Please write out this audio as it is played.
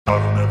I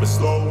don't ever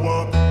slow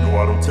up,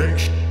 no I don't take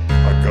shit.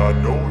 I got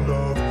no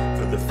love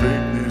for the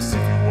fakeness.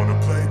 If you wanna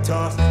play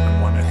tough and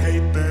wanna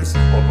hate this,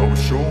 I'll always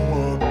show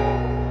up.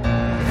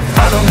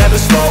 I don't ever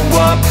slow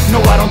up,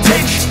 no I don't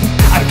take shit.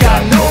 I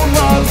got no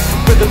love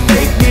for the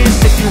fakeness.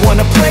 If you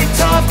wanna play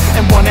tough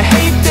and wanna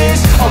hate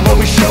this, I'll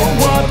always show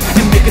up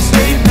and make a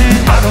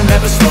statement. I don't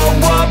ever slow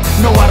up,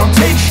 no I don't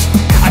take shit.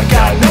 I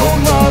got no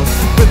love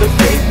for the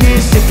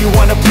fakeness. If you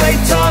wanna play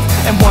tough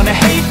and wanna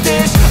hate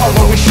this, I'll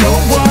always show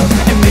up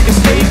and make a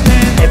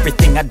statement.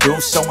 Everything I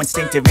do so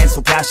instinctive and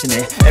so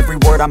passionate. Every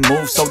word I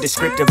move so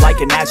descriptive like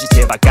an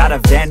adjective. I got a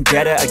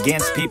vendetta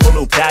against people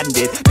who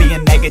patented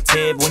being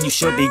negative when you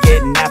should be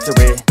getting after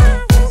it.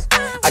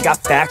 I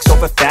got facts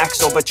over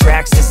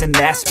tracks, this and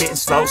that. Spitting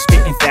slow,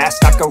 spitting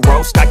fast, I could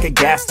roast, I could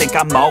gas. Think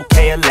I'm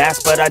okay at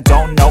last, but I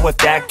don't know if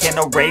that can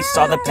erase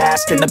all the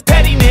past. And the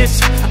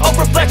pettiness, a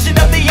reflection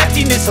of the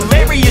emptiness.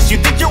 Hilarious, you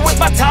think you're with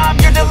my time,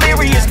 you're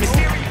delirious.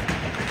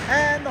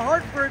 And the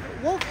Hartford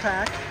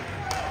Wolfpack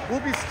will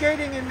be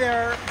skating in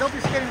there, they'll be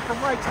skating from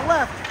right to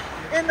left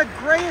in the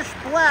grayish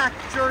black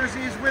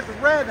jerseys with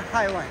red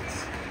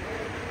highlights.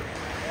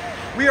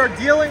 We are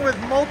dealing with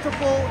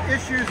multiple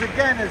issues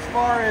again as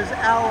far as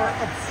our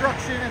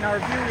obstruction and our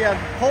view. We have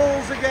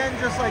poles again,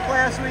 just like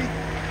last week.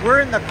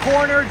 We're in the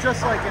corner,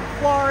 just like in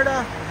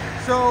Florida.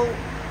 So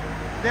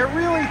they're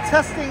really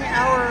testing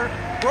our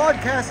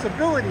broadcast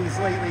abilities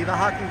lately, the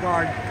hockey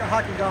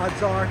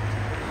gods are.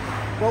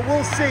 But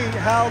we'll see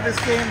how this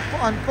game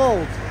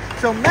unfolds.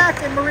 So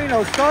Mack and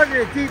Marino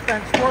started at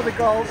defense for the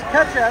Gulls.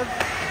 Ketchev,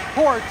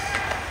 Ports,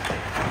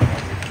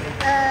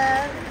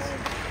 and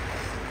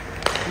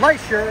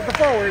Leisher, the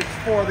forwards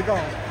for the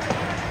Gulls.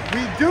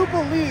 We do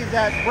believe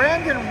that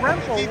Brandon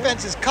Rempel...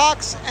 Defense is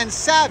Cox and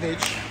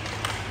Savage.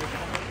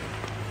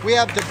 We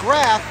have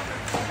DeGraff,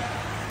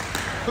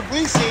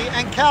 Puglisi,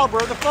 and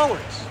Calber, the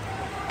forwards.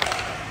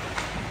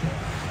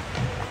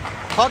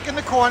 Puck in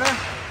the corner.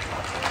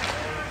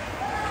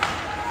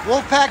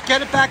 Wolfpack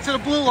get it back to the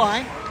blue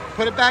line.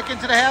 Put it back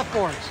into the half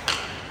boards.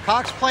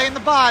 Cox playing the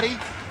body.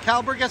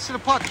 Calber gets to the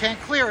puck, can't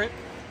clear it.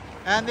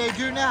 And they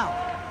do now.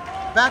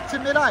 Back to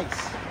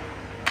mid-ice.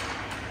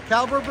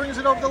 Calber brings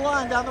it over the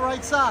line down the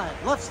right side,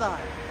 left side.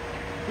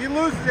 He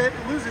loses it,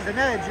 loses an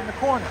edge in the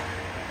corner.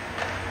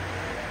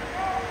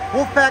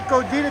 Wolfpack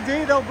go D to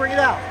D, they'll bring it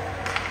out.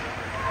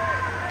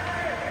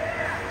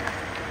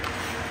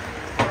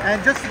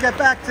 And just to get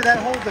back to that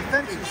whole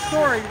defensive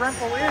story,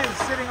 Rempel is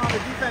sitting on the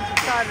defensive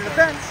side of the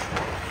bench.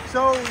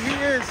 So he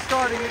is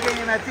starting a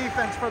game at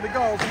defense for the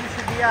Gulls. He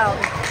should be out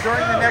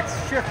during the next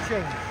shift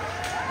change.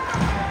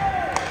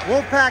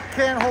 Wolfpack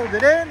can't hold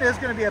it in. There's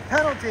going to be a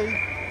penalty.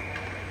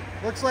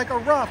 Looks like a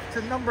rough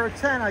to number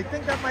 10. I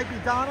think that might be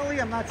Donnelly.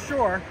 I'm not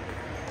sure.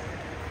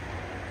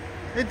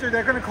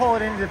 They're going to call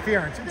it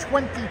interference.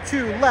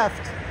 22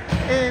 left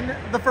in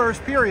the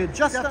first period.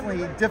 Just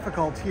definitely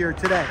difficult here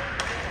today.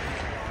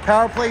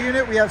 Power play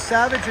unit, we have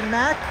Savage and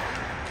Mack.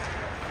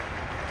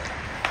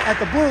 At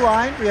the blue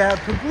line, we have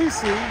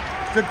Puglisi,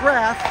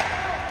 DeGraff,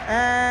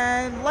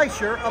 and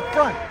Leisher up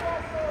front.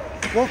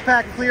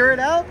 Wolfpack clear it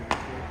out.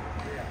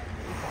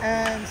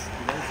 And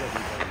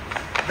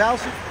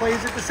Valsic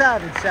plays it to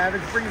Savage.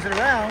 Savage brings it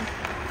around,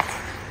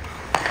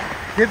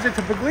 gives it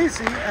to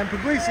Puglisi, and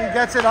Puglisi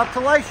gets it up to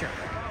Leisher.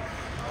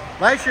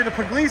 Leisher to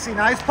Puglisi,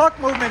 nice puck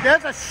movement.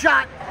 There's a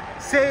shot.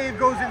 Save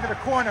goes into the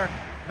corner.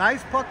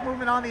 Nice puck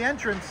movement on the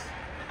entrance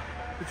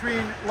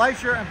between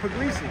Leisher and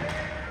Puglisi.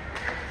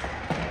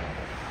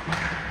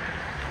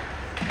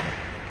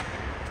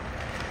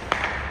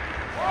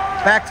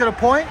 Back to the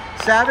point.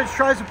 Savage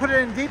tries to put it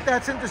in deep.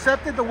 That's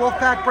intercepted. The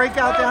Wolfpack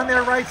breakout down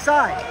their right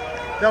side.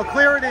 They'll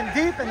clear it in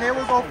deep, and they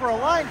will go for a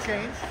line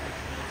change.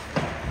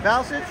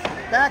 Valsic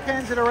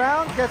backhands it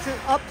around, gets it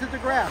up to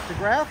DeGraff.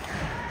 DeGraff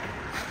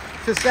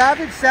to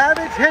Savage.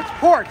 Savage hits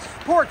Ports.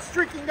 Ports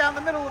streaking down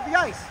the middle of the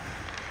ice.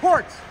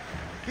 Ports,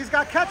 he's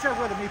got Ketchev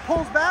with him. He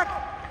pulls back,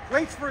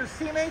 waits for his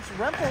teammates.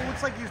 Rempel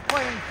looks like he's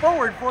playing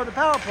forward for the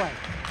power play.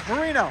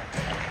 Marino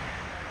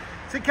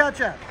to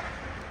Ketchev.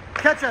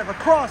 Ketchev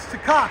across to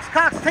Cox.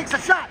 Cox takes a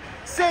shot.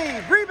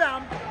 Save.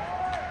 Rebound.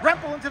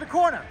 Rempel into the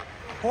corner.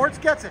 Ports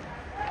gets it.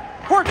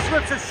 Ports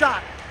slips a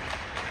shot.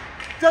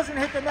 Doesn't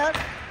hit the net.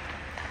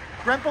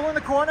 Rempel in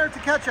the corner to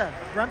Ketchev.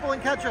 Rempel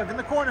and Ketchev in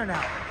the corner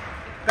now.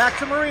 Back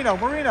to Marino.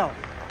 Marino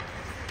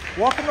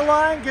walking the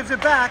line, gives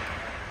it back.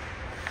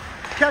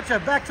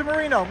 Ketchev back to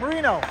Marino.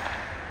 Marino.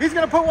 He's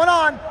going to put one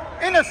on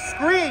in a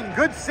screen.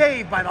 Good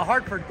save by the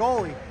Hartford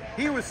goalie.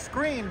 He was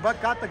screened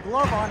but got the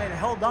glove on it and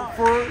held on.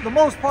 For the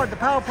most part, the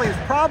power play is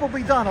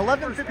probably done.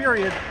 11th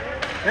period.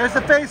 There's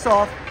the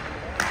face-off.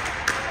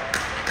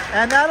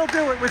 And that'll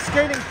do it with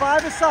skating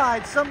 5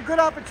 aside. Some good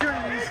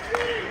opportunities.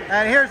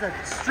 And here's a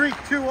streak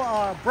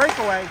to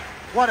breakaway.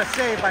 What a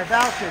save by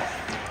Valsic.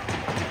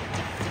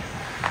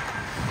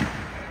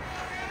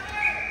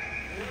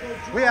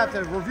 We have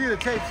to review the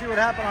tape, see what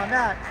happened on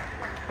that.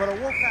 But a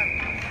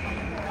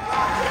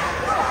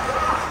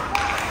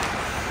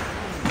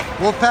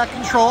Wolfpack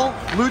control.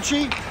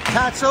 Lucci,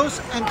 Patsos,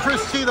 and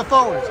Chris T, the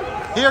forwards.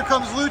 Here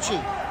comes Lucci.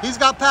 He's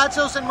got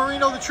Patsos and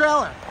Marino, the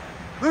trailer.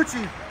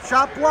 Lucci,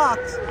 shot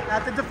blocked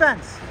at the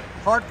defense.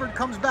 Hartford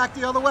comes back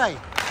the other way.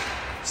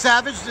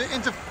 Savage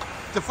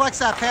deflects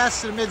that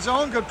pass to the mid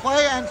zone. Good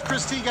play, and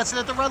Chris T gets it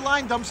at the red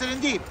line, dumps it in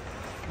deep.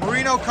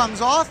 Marino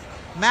comes off.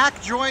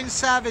 Mack joins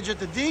Savage at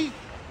the D,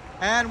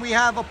 and we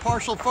have a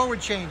partial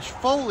forward change.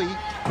 Foley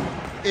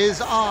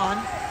is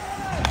on.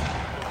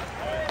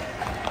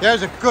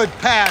 There's a good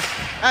pass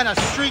and a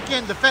streak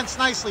in, defense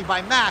nicely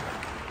by Mack.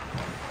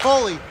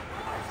 Foley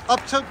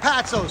up to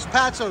Patsos.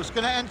 Patsos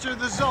gonna enter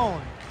the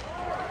zone.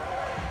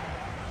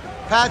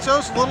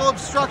 Patsos, little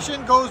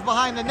obstruction, goes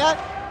behind the net.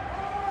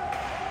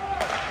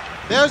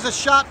 There's a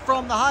shot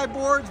from the high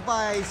boards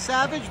by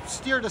Savage,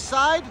 steered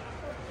aside.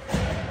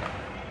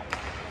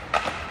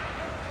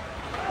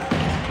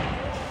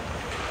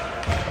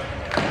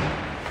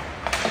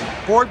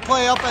 Board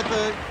play up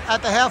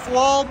at the half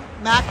wall.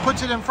 Mack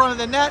puts it in front of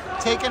the net,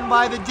 taken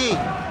by the D.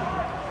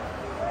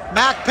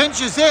 Mack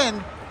pinches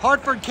in.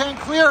 Hartford can't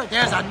clear it.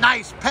 There's a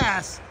nice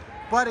pass,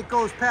 but it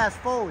goes past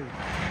Foley.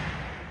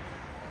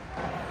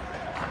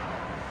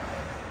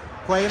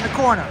 Play in the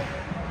corner.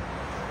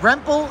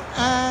 Rempel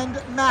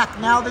and Mack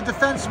now the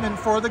defenseman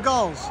for the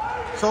Gulls.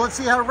 So let's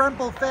see how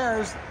Rempel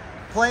fares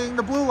playing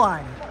the blue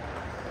line.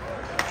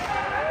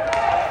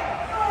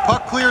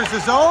 Puck clears the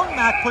zone.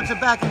 Mack puts it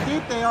back in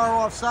deep. They are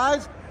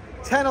offsides.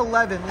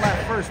 10-11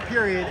 left first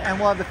period, and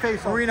we'll have the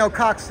face. Marino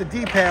Cox the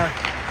D pair.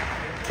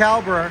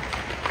 Calbra,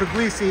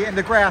 Puglisi, and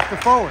DeGraff the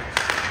forwards.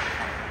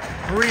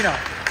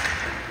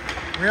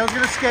 Marino's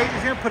going to skate.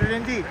 He's going to put it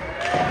in deep.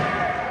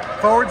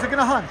 Forwards are going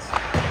to hunt.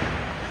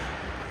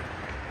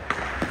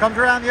 Comes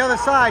around the other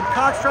side.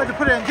 Cox tried to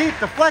put it in deep.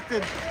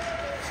 Deflected.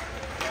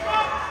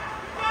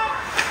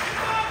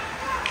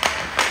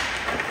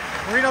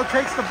 Marino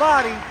takes the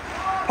body.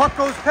 Puck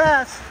goes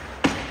past.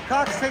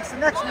 Cox takes the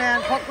next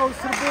man. Puck goes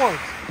to the boards.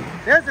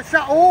 There's a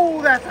shot.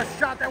 Oh, that's a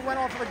shot that went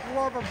off of the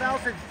glove of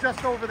Valsic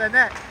just over the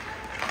net.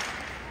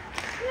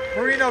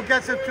 Marino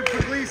gets it to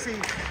Puglisi.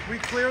 We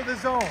clear the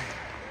zone.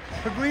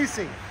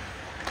 Puglisi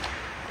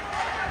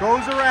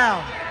goes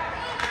around.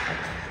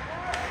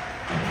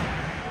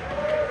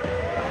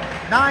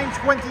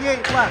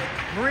 9:28 left.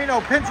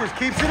 Marino pinches,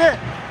 keeps it in.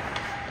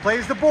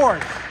 Plays the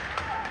boards.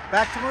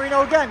 Back to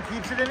Marino again.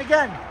 Keeps it in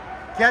again.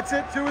 Gets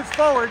it to his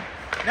forward.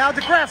 Now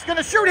DeGraff's going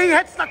to shoot. He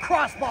hits the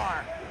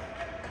crossbar.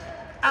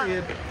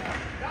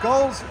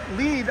 Gulls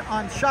lead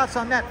on shots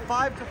on net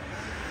 5-4.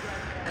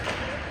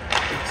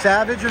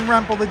 Savage and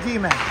Rempel, the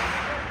D-men.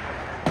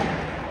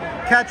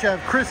 Ketchev,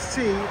 Chris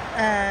T,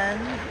 and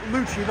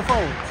Lucci, the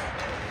forwards.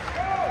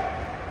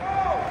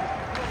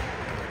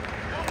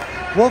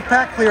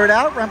 Wolfpack cleared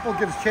out. Rempel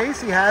gives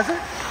chase. He has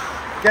it.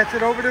 Gets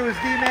it over to his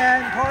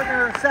D-man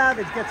partner.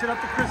 Savage gets it up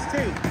to Chris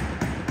T.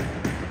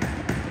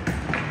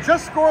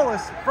 Just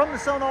scoreless from the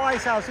SoNo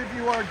Ice House if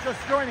you are just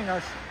joining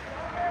us.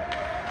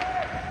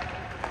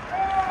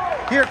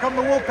 Here come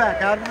the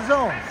Wolfpack out of the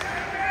zone.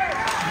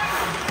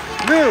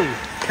 Lou,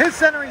 his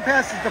centering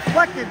pass is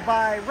deflected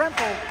by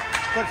Rempel,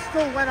 but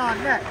still went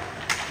on net.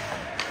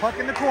 Puck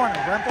in the corner.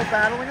 Rempel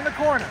battling in the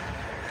corner.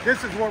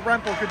 This is what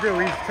Rempel could do.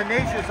 He's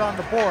tenacious on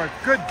the board.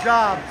 Good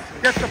job.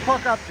 Gets the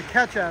puck up to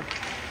Ketchev.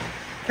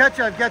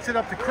 Ketchev gets it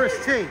up to Chris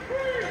T.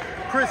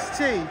 Chris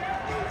T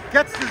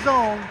gets the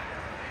zone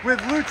with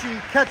Lucci,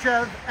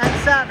 Ketchev,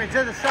 and Savage.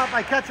 There's a shot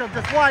by Ketchev,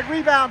 just wide.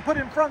 Rebound, put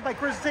in front by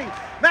Chris T.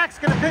 Mack's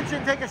going to pinch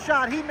and take a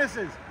shot. He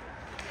misses.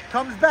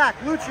 Comes back.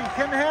 Lucci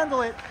can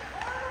handle it.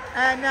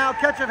 And now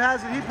Ketchev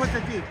has it. He puts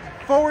it deep.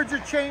 Forwards are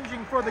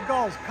changing for the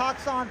Gulls.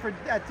 Cox on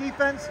at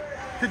defense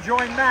to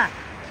join Mack.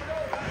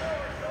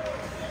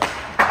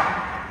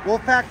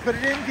 Wolfpack put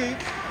it in deep.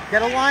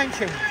 Get a line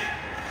change.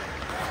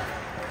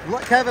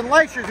 Kevin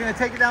Leisher's going to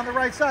take it down the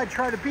right side.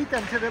 Try to beat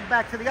them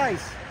back to the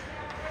ice.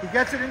 He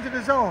gets it into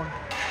the zone.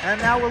 And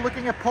now we're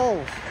looking at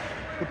poles.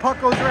 The puck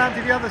goes around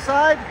to the other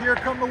side. Here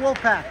come the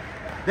Wolfpack.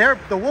 The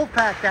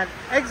Wolfpack, that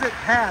exit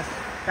pass,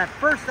 that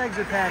first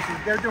exit pass,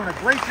 they're doing a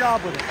great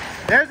job with it.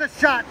 There's a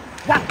shot.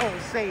 Waffle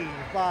save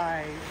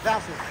by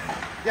Valsic.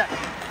 Yes,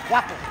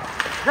 Waffle.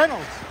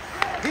 Reynolds.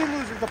 He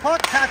loses the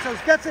puck. Patsos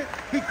gets it.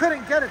 He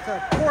couldn't get it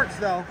to Quartz,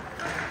 though.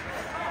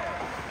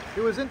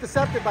 It was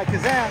intercepted by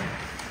Kazan.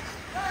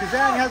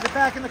 Kazan has it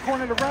back in the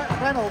corner to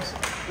Reynolds.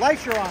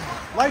 Leisher on him.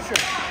 Leisher.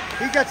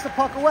 He gets the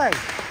puck away.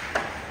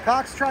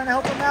 Cox trying to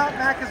help him out.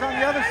 Mack is on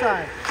the other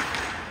side.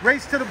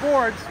 Race to the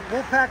boards.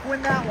 Wolfpack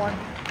win that one,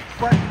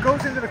 but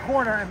goes into the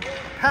corner, and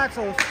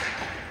Patsos,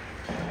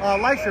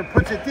 Leisher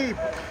puts it deep.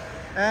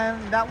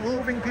 And that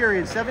moving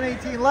period,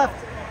 7:18 left.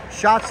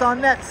 Shots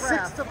on net,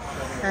 6-4.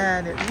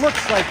 And it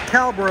looks like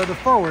Calbra, the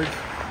forwards.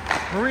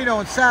 Marino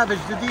and Savage,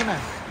 the D-men.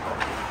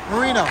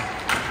 Marino,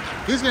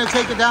 he's going to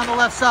take it down the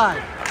left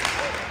side.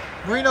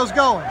 Marino's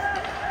going.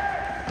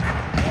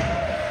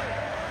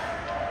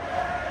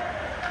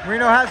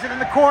 Marino has it in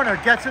the corner,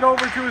 gets it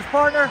over to his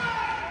partner,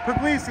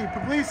 Puglisi.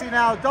 Puglisi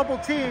now double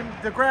team.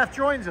 DeGraff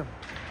joins him.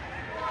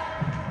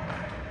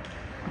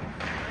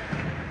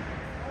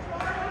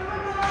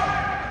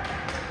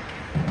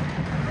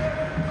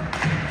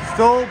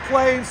 Still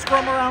playing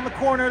scrum around the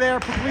corner there.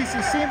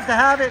 Puglisi seems to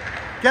have it.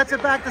 Gets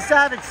it back to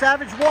Savage.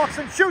 Savage walks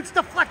and shoots.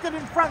 Deflected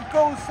in front.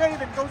 Goes save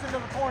and goes into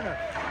the corner.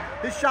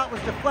 This shot was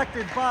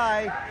deflected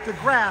by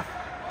DeGraff,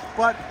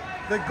 but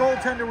the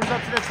goaltender was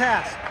up to the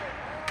task.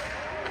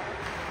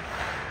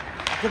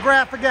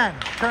 DeGraff again.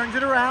 Turns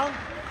it around.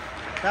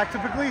 Back to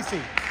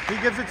Puglisi.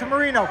 He gives it to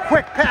Marino.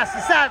 Quick pass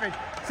to Savage.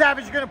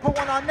 Savage is going to put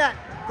one on net.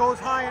 Goes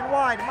high and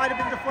wide. It might have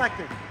been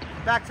deflected.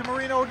 Back to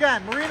Marino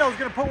again. Marino's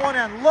going to put one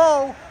in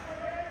low.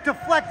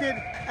 Deflected.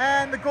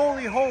 And the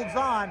goalie holds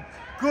on.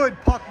 Good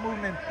puck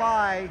movement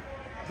by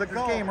the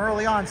game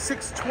early on.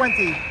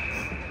 6:20.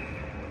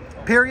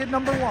 Period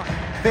number 1.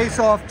 Face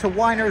off to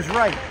Weiner's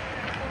right.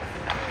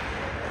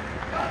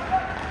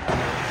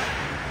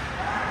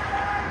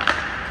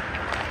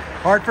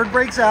 Hartford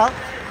breaks out.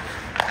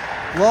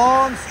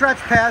 Long stretch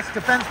pass,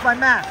 defense by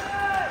Mack.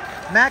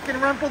 Mack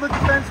and Rempel, the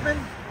defenseman.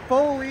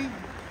 Foley,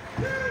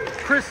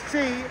 Chris T,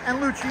 and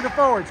Lucci, the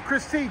forwards.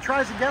 Chris T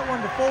tries to get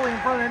one to Foley in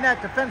front of the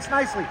net. Defense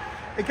nicely.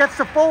 It gets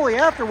to Foley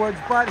afterwards,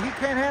 but he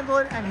can't handle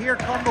it, and here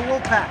come the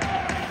Wolfpack.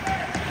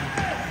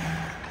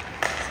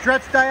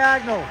 Stretch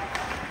diagonal.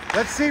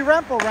 Let's see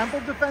Rempel.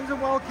 Rempel defends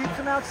him well, keeps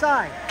him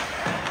outside.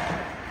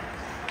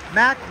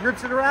 Mack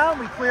rips it around.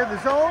 We clear the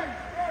zone.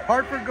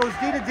 Hartford goes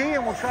D to D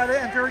and will try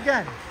to enter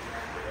again.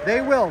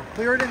 They will.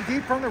 Clear it in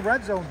deep from the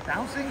red zone.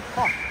 Bouncing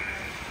puck.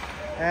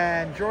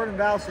 And Jordan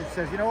Valsic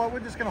says, you know what, we're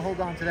just going to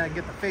hold on to that and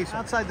get the face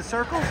outside the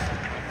circle.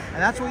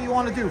 And that's what you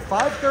want to do.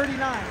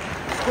 5:39.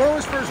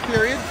 Scoreless first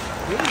period.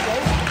 Here we go.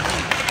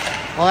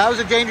 Well, that was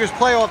a dangerous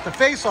play off the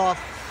face-off,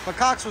 but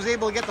Cox was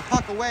able to get the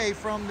puck away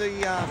from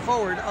the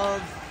forward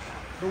of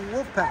the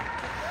Wolfpack.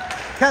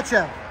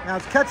 Ketchev. Now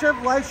it's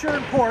Ketchev, Leisure,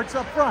 and Ports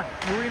up front.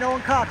 Marino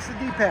and Cox, the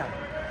D-pair.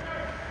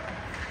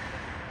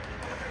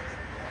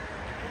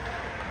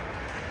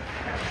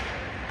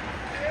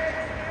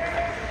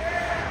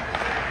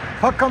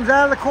 Puck comes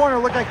out of the corner.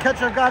 Looked like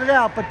Ketchev got it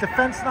out, but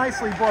defense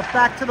nicely brought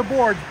back to the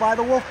boards by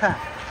the Wolfpack.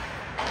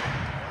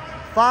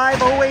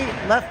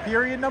 5:08 left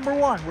period number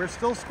 1. We're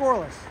still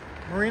scoreless.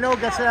 Marino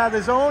gets it out of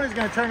the zone. He's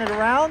going to turn it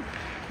around.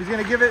 He's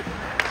going to give it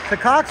to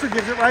Cox, who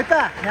gives it right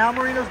back. Now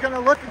Marino's going to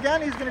look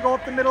again. He's going to go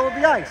up the middle of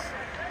the ice.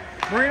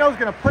 Marino's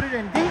going to put it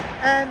in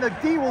deep, and the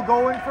D will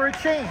go in for a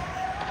change.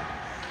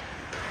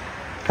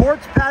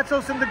 Ports,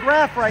 Patsos, and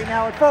DeGraff right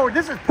now at forward.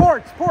 This is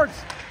Ports.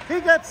 Ports, he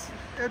gets,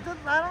 I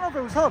don't know if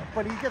it was hooked,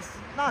 but he gets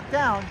knocked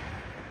down,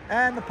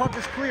 and the puck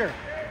is clear.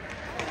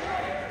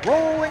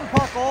 Rolling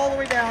puck all the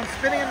way down,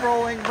 spinning and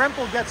rolling.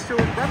 Rempel gets to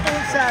it. Rempel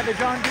and Savage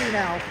on D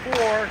now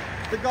for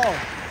the goal.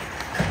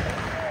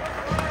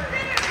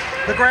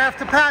 DeGraff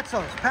to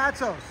Patsos.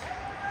 Patsos.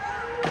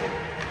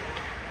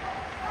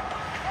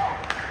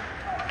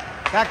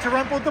 Back to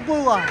Rempel at the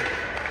blue line.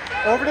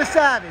 Over to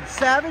Savage.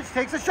 Savage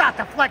takes a shot.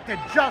 Deflected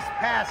just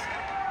past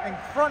in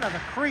front of the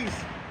crease.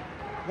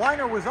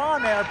 Weiner was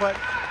on there, but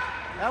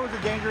that was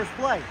a dangerous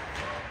play.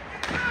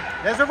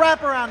 There's a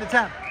wraparound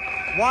attempt.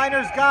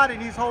 Weiner's got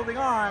it. He's holding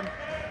on.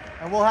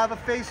 And we'll have a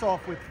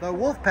face-off with the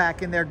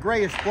Wolfpack in their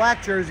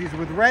grayish-black jerseys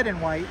with red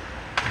and white.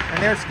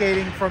 And they're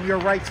skating from your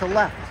right to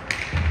left.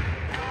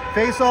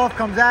 Face-off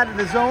comes out of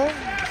the zone.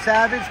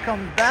 Savage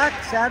comes back.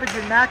 Savage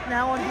and Mack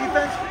now on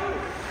defense.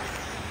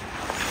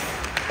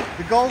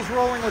 The Gulls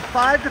rolling with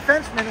 5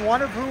 defensemen,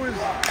 one of who is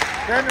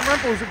Brandon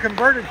Rempel, who's a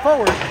converted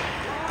forward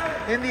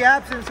in the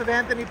absence of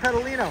Anthony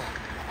Pedalino.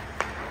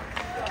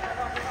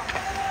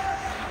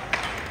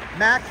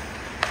 Mack,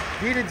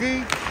 D to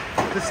D,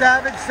 to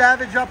Savage.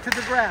 Savage up to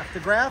DeGraff.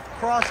 DeGraff,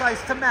 cross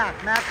ice to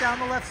Mack. Mack down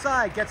the left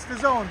side, gets the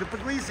zone to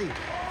Puglisi.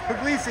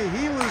 Puglisi,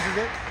 he loses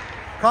it,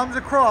 comes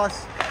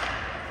across.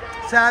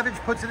 Savage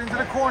puts it into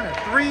the corner.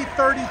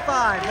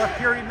 3:35 left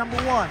period number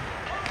 1.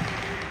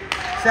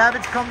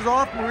 Savage comes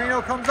off,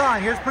 Marino comes on.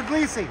 Here's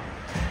Puglisi.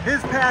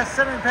 His pass,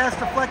 centering pass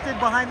deflected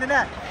behind the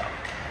net.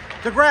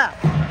 DeGraff.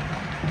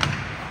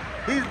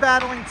 He's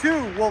battling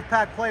 2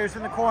 Wolfpack players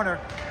in the corner.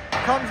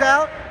 Comes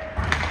out,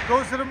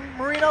 goes to the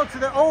Marino, to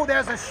the, oh,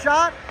 there's a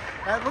shot.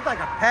 That looked like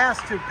a pass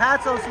to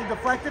Patsos, who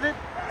deflected it.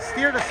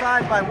 Steered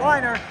aside by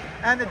Weiner,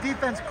 and the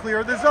defense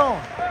cleared the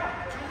zone.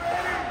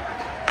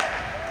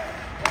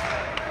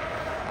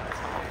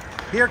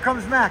 Here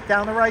comes Mack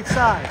down the right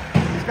side.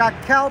 He's got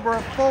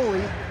Calbra,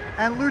 Foley,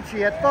 and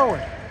Lucci at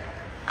forward.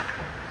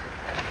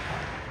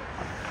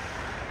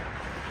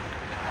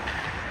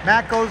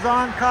 Mack goes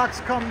on,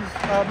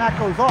 Mack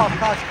goes off,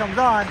 Cox comes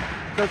on.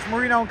 So it's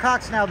Marino and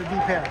Cox now the D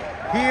pair.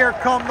 Here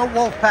come the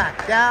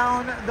Wolfpack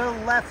down the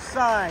left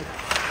side.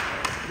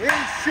 He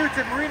shoots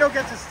it, Marino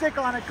gets a stick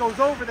on it, goes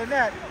over the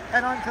net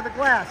and onto the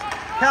glass.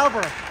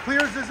 Calbra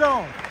clears the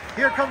zone.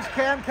 Here comes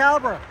Cam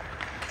Calbra.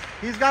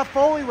 He's got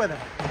Foley with him.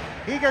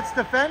 He gets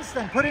defensed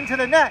and put into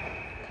the net.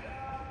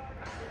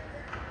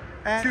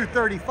 And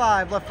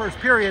 2:35 left first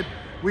period.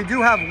 We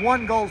do have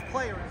 1 Gulls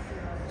player.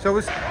 So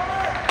it's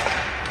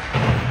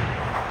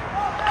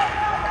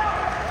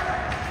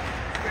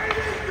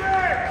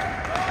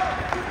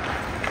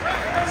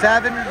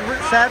Savage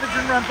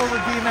and Rempel, the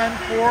D-men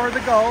for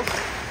the Gulls.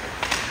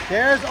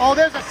 There's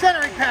a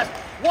centering pass.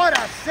 What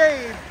a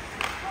save.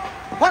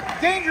 Puck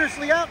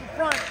dangerously out in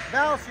front.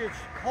 Valsic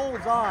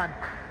holds on.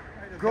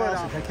 Good.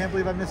 I can't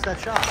believe I missed that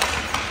shot.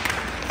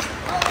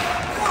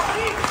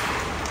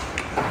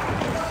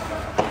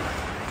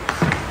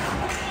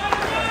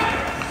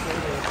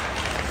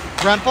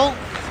 Rempel,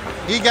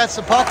 he gets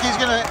the puck. He's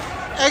going to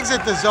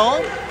exit the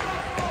zone.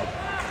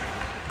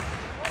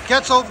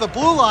 Gets over the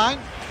blue line.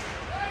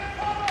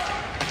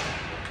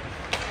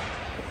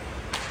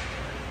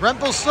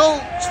 Rempel still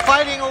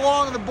fighting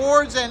along the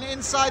boards and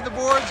inside the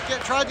boards.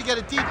 Tried to get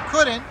it deep,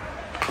 couldn't,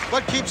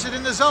 but keeps it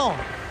in the zone.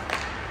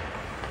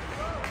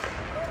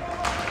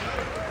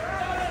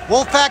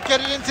 Wolfpack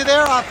get it into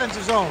their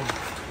offensive zone.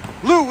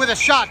 Lou with a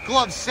shot,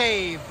 glove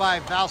save by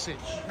Valsic.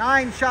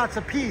 9 shots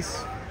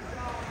apiece.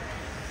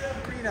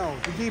 Reno,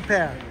 the D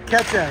pair,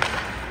 Ketchuk,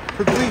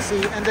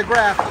 Puglisi, and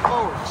DeGraff, the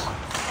forwards.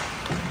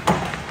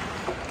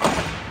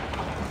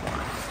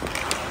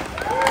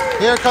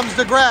 Here comes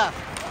DeGraff.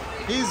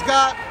 He's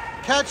got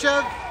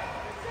Ketchuk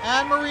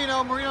and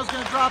Marino. Marino's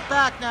going to drop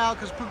back now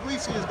because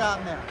Puglisi has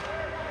gotten there.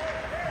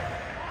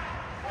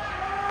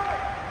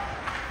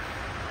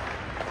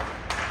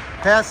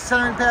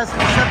 Centering pass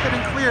intercepted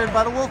and cleared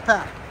by the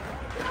Wolfpack.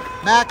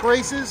 Mack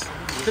races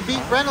to beat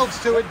Reynolds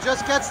to it,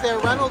 just gets there.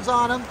 Reynolds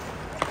on him.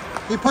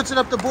 He puts it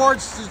up the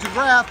boards to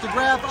DeGraff.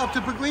 DeGraff up to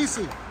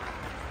Puglisi.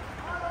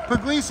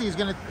 Puglisi is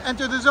going to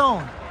enter the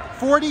zone.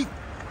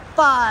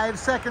 45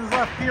 seconds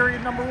left,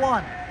 period number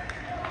 1.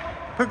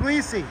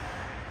 Puglisi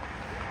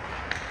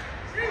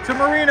to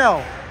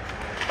Marino.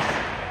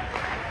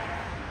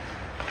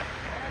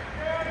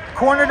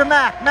 Corner to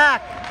Mack.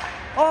 Mack.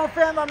 All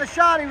fanned on the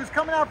shot. He was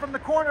coming out from the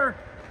corner.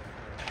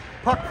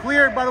 Puck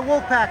cleared by the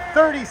Wolfpack.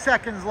 30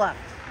 seconds left.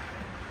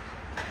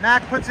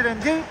 Mack puts it in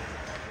deep.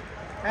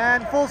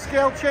 And full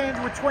scale change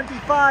with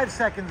 25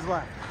 seconds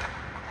left.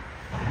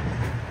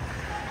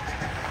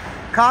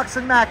 Cox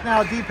and Mack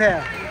now D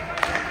pair.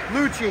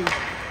 Lucci,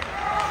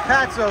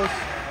 Patsos,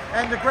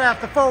 and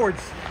DeGraff, the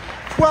forwards.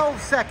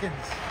 12 seconds.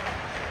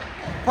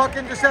 Puck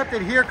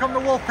intercepted. Here come the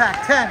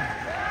Wolfpack. 10.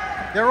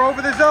 They're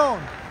over the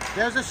zone.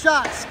 There's a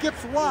shot.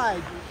 Skips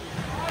wide.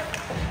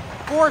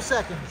 4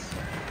 seconds.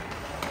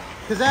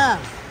 Kazam.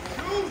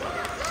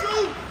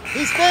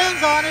 He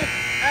stands on it,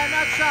 and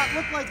that shot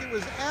looked like it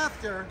was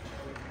after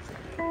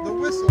the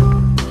whistle.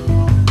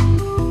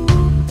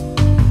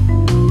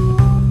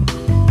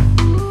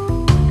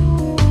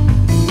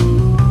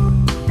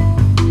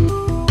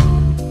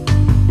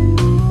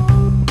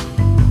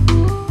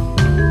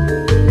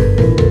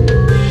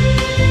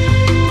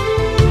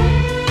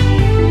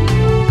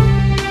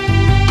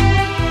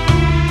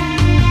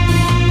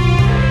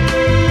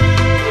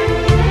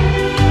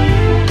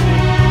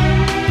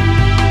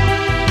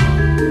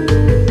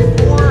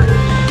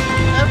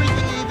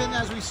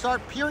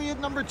 Period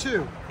number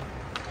 2.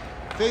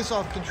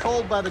 Face-off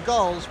controlled by the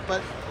Gulls,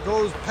 but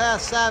goes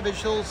past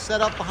Savage. He'll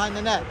set up behind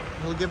the net.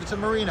 He'll give it to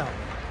Marino.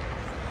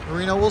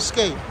 Marino will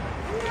skate.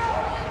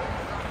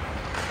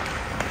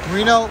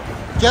 Marino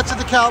gets at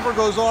the caliber,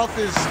 goes off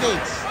his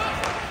skates.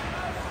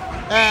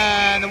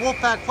 And the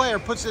Wolfpack player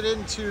puts it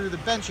into the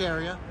bench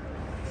area.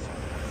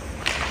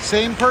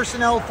 Same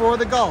personnel for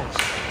the Gulls.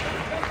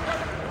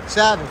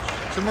 Savage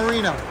to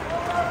Marino.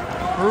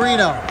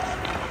 Marino.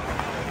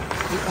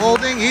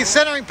 Holding, he's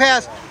centering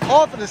pass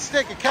off of the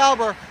stick of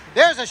Caliber.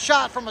 There's a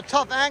shot from a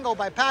tough angle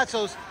by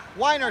Patsos.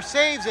 Weiner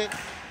saves it.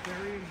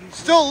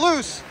 Still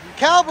loose.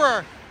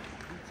 Caliber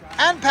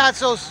and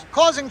Patsos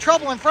causing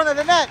trouble in front of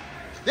the net.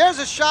 There's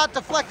a shot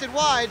deflected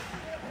wide.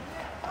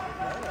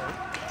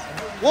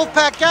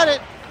 Wolfpack get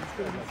it.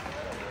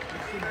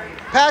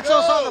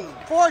 Patsos on the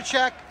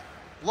forecheck.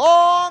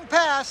 Long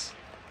pass.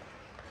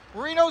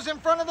 Marino's in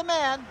front of the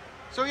man,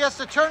 so he has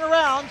to turn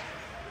around.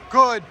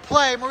 Good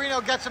play.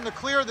 Marino gets him to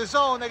clear the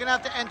zone. They're going to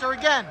have to enter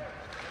again.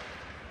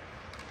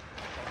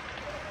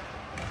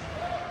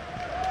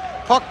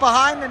 Puck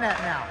behind the net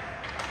now.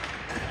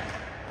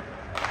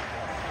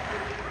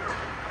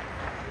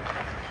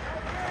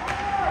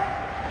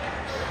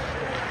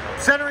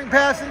 Centering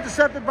pass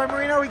intercepted by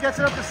Marino. He gets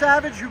it up to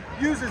Savage, who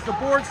uses the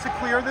boards to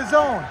clear the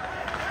zone.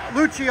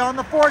 Lucci on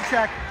the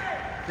forecheck.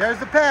 There's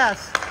the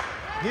pass.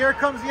 Here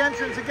comes the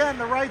entrance again,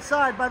 the right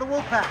side by the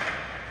Wolfpack.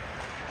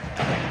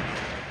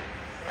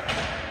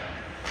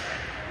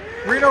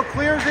 Marino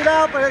clears it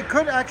out, but it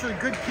could actually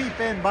good keep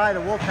in by the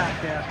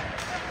Wolfpack there.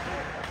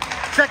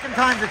 Second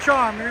time's a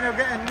charm. Marino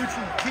and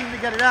Lucci team to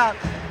get it out.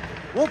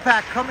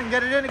 Wolfpack come and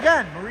get it in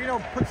again. Marino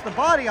puts the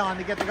body on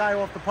to get the guy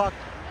off the puck.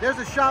 There's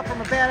a shot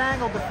from a bad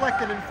angle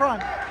deflected in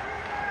front.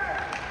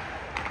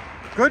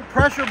 Good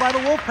pressure by the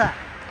Wolfpack.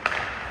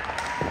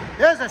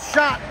 There's a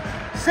shot.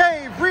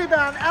 Save,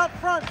 rebound out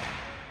front.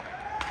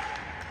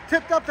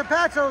 Tipped up to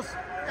Patsos,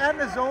 and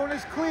the zone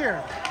is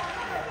clear.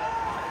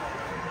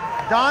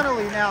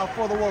 Donnelly now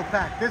for the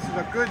Wolfpack. This is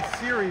a good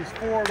series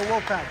for the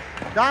Wolfpack.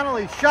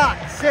 Donnelly shot,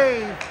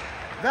 save.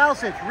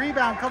 Valsic,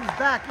 rebound, comes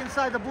back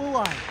inside the blue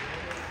line.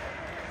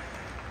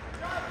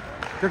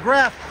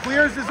 DeGraff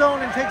clears the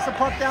zone and takes the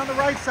puck down the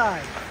right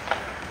side.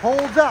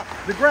 Holds up,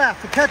 DeGraff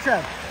to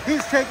Ketchuk.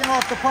 He's taken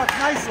off the puck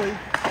nicely,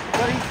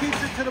 but he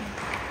keeps it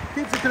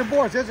to the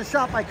boards. There's a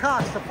shot by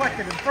Cox,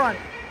 deflected in front.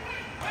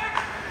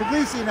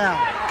 Puglisi now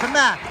to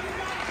Mack.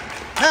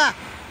 Mack,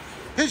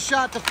 his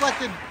shot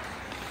deflected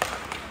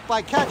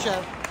by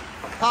Ketchup.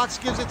 Cox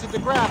gives it to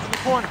DeGraff in the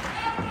corner.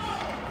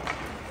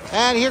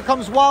 And here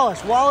comes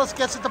Wallace. Wallace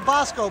gets it to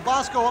Bosco.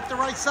 Bosco up the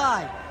right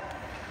side.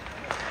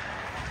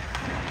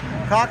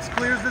 Cox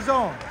clears the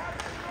zone.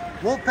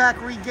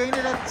 Wolfpack regain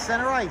it at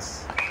center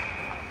ice.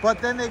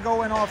 But then they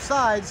go in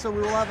offside, so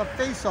we will have a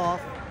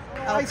face-off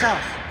at Ice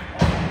House.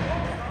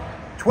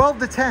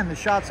 12-10, the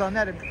shots on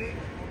net.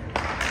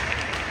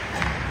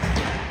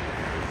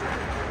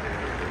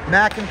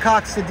 Mack and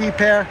Cox, the D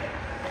pair.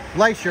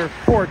 Leisher,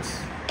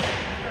 Ports,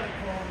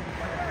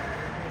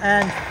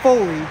 and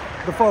Foley,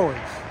 the forwards.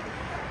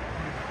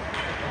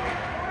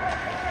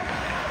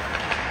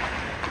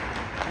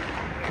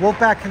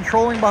 Wolfpack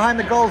controlling behind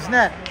the Gulls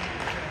net.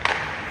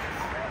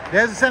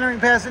 There's a centering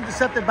pass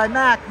intercepted by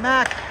Mack.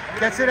 Mack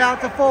gets it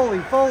out to Foley.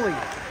 Foley.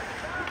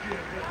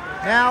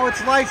 Now it's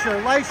Leisher.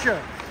 Leisher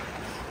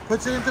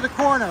puts it into the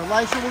corner.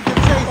 Leisher will give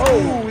chase.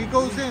 Ooh, he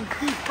goes in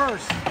feet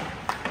first.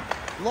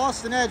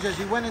 Lost an edge as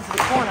he went into the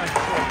corner.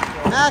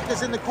 Mack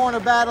is in the corner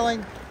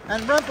battling.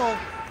 And Rempel,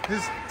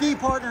 his D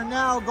partner,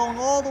 now going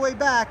all the way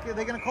back. Are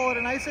they going to call it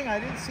an icing? I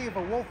didn't see if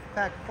a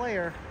Wolfpack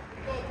player.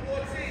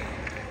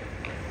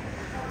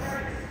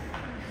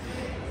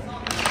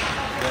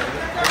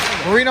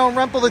 Marino and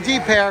Rempel, the D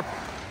pair.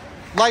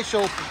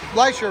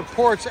 Leisher,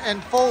 Ports,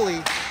 and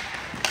Foley,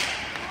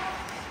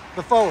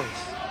 the forwards.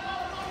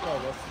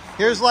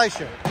 Here's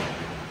Leisher.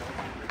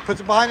 Puts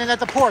it behind the net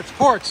to Ports.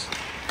 Ports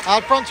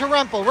out front to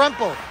Rempel.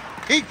 Rempel,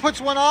 he puts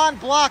one on,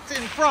 blocked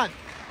in front.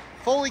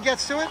 Foley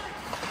gets to it.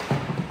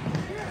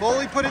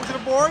 Foley put into the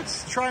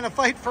boards, trying to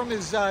fight from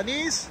his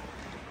knees.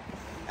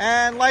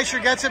 And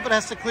Leisher gets it, but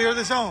has to clear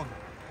the zone.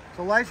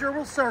 So Leisher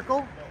will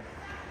circle.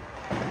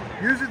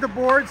 Uses the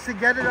boards to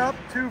get it up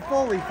to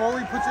Foley.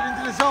 Foley puts it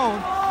into the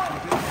zone.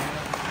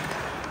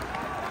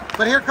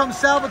 But here comes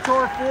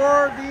Salvatore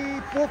for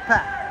the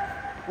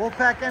Wolfpack.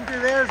 Wolfpack enter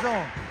their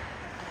zone.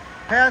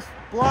 Pass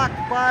blocked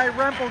by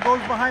Rempel,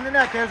 goes behind the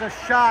net. There's a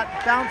shot,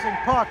 bouncing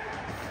puck.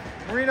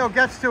 Marino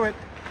gets to it,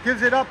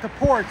 gives it up to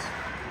Ports.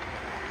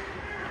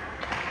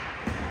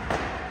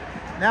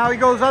 Now he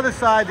goes other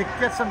side to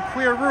get some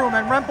clear room,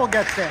 and Rempel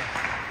gets there.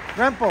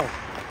 Rempel,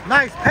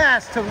 nice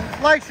pass to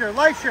Leisher.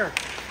 Leisher.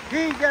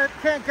 He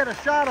can't get a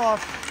shot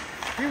off.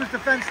 He was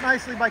defensed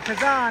nicely by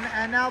Kazan,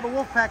 and now the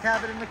Wolfpack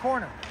have it in the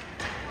corner.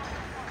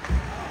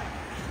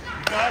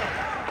 Got him.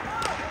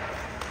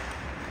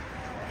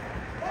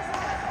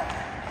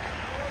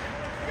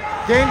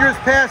 Dangerous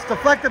pass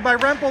deflected by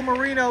Rempel.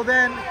 Marino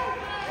then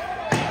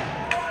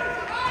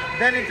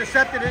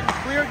intercepted it and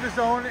cleared the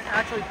zone.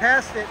 Actually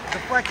passed it,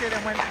 deflected,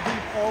 and went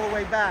deep all the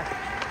way back.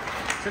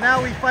 So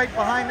now we fight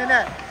behind the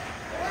net.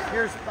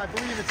 Here's, I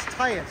believe it's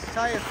Tyus.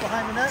 Tyus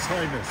behind the net?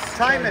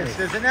 Tymus.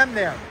 There's an M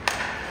there.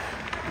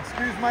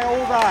 Excuse my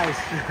old eyes.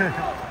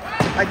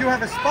 I do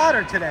have a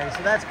spotter today,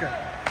 so that's good.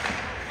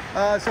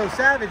 So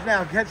Savage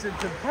now gets it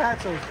to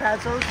Patsos.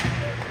 Patsos.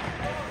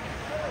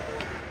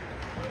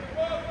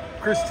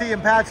 Chris T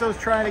and Patsos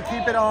trying to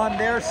keep it on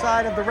their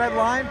side of the red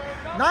line.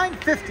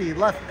 9:50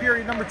 left,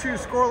 period number 2,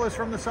 scoreless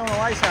from the SoNo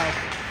Ice House.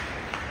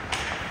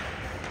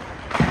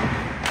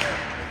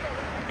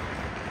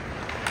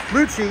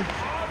 Lucci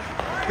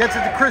gets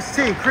it to Chris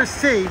T.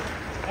 Chris T.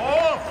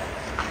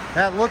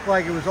 That looked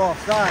like it was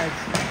offside.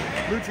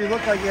 Lucci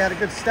looked like he had a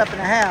good step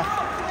and a half.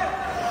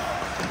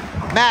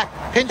 Mack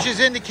pinches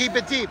in to keep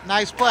it deep.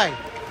 Nice play.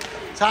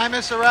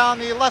 Tymus around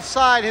the left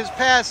side. His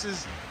pass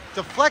is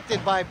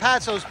deflected by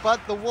Patsos,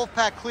 but the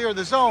Wolfpack clear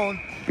the zone.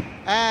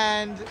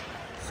 And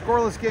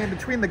scoreless game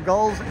between the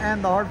Gulls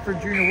and the Hartford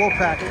Jr.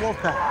 Wolfpack. The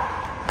Wolfpack.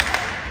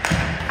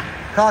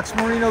 Cox,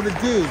 Marino, the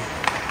D.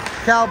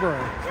 Calbro,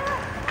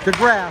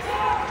 DeGraff,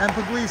 and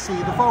Puglisi,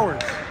 the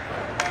forwards.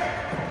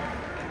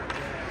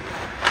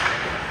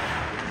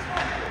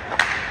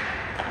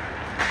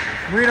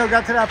 Marino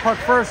got to that puck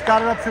first,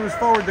 got it up to his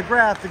forward,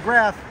 DeGraff.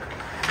 DeGraff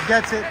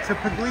gets it to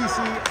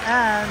Puglisi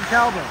and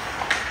Calbro.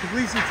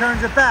 Puglisi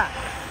turns it back.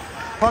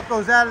 Puck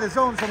goes out of the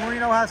zone, so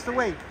Marino has to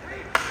wait.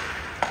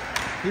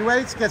 He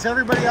waits, gets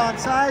everybody on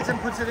sides, and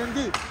puts it in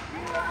deep.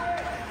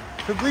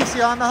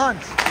 Puglisi on the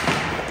hunt.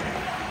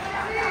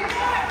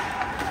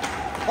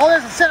 Oh,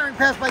 there's a centering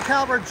pass by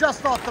Calbro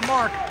just off the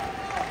mark.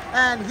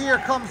 And here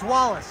comes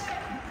Wallace.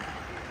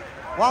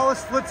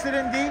 Wallace flips it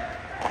in deep.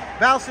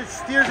 Valsic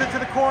steers it to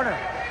the corner.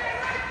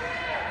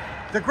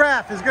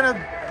 DeGraff is going to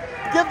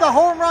give the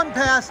home run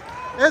pass.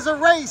 There's a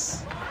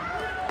race.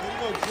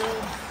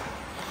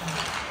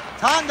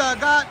 Tonda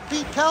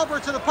beat Calbro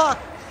to the puck.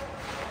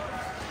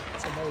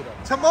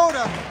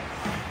 Tomoda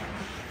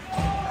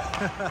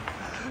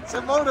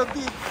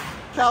beat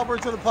Calbro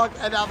to the puck,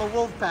 and now the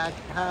Wolfpack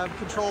have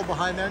control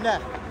behind their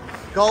net.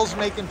 Gulls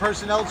making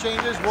personnel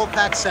changes,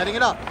 Wolfpack setting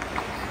it up.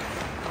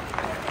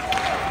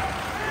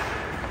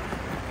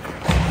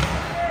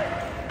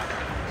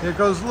 Here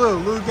goes Lou.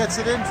 Lou gets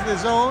it into the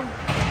zone.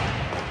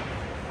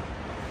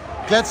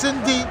 Gets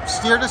in deep,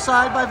 steered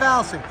aside by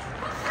Valsic.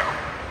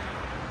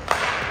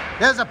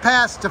 There's a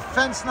pass,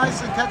 defense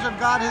nicely. Ketchup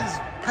got his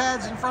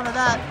pads in front of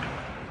that.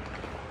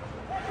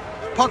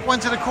 puck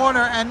went to the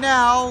corner, and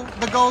now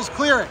the Gulls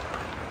clear it.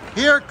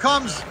 Here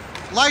comes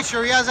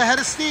Leisher. He has a head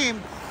of steam.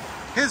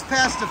 His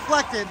pass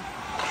deflected.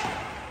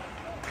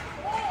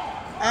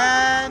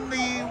 And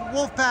the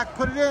Wolfpack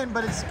put it in,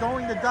 but it's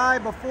going to die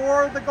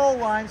before the goal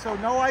line, so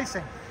no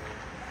icing.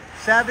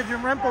 Savage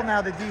and Rempel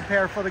now the D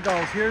pair for the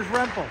Gulls. Here's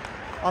Rempel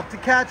up to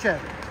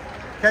Kachev.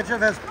 Kachev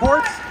has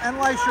Ports and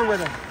Leisher with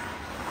him.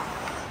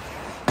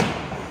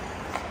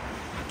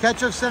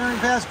 Kachev centering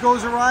pass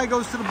goes awry,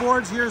 goes to the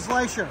boards. Here's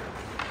Leisher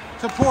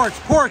to Ports.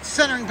 Ports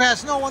centering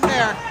pass, no one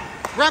there.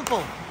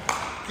 Rempel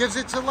gives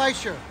it to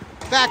Leisher.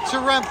 Back to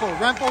Rempel.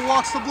 Rempel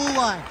walks the blue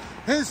line.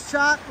 His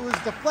shot was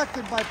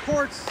deflected by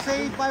Ports,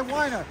 saved by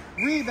Weiner.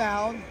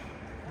 Rebound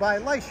by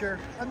Leisher.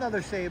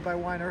 Another save by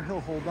Weiner. He'll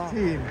hold on.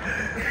 Team.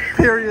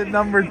 Period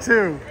number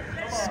 2.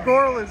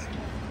 Scoreless.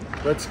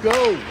 Let's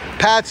go.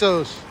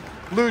 Patsos,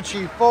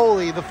 Lucci,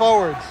 Foley, the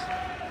forwards.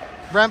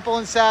 Rempel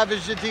and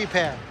Savage, the D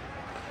pair.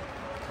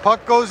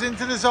 Puck goes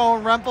into the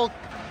zone. Rempel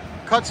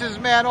cuts his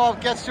man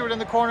off, gets to it in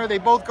the corner. They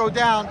both go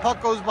down.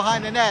 Puck goes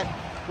behind the net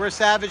where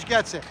Savage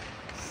gets it.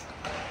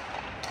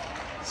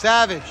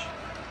 Savage.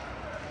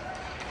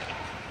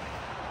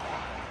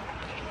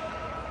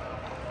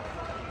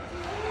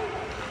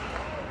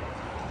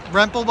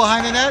 Rempel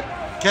behind the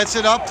net, gets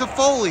it up to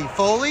Foley.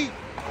 Foley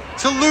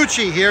to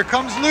Lucci. Here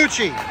comes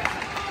Lucci.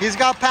 He's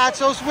got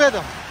Patsos with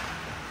him.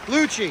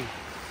 Lucci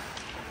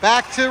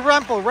back to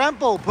Rempel.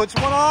 Rempel puts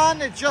one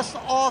on. It's just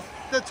off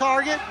the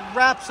target,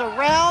 wraps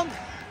around,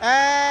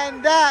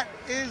 and that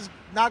is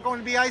not going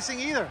to be icing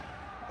either.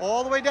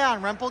 All the way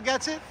down. Rempel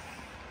gets it,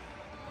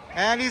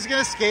 and he's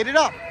going to skate it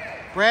up.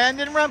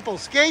 Brandon Rempel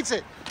skates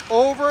it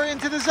over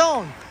into the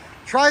zone.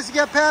 Tries to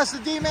get past the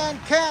D-man,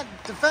 can't.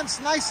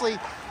 Defense nicely,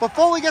 but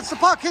Foley gets the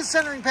puck. His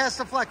centering pass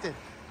deflected.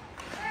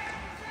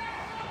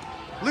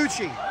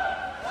 Lucci.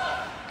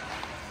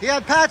 He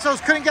had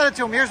Patsos, couldn't get it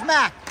to him. Here's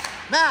Mack.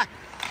 Mack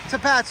to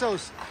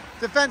Patsos.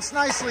 Defense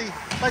nicely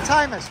by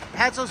Tymas.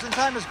 Patsos and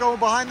Tymas go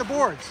behind the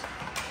boards.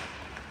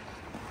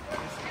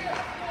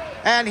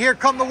 And here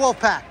come the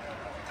Wolfpack.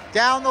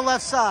 Down the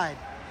left side.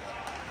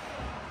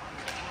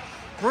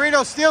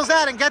 Marino steals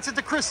that and gets it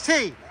to Chris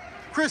T.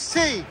 Chris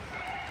T.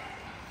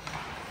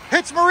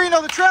 Hits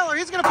Marino, the trailer.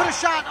 He's going to put a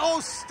shot. Oh,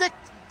 stick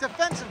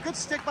defensive. Good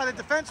stick by the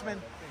defenseman.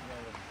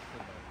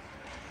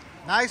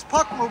 Nice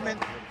puck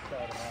movement.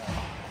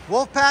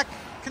 Wolfpack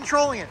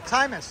controlling it.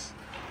 Tymas.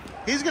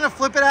 He's going to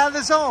flip it out of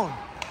the zone.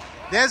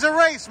 There's a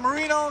race.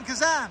 Marino and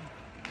Kazam.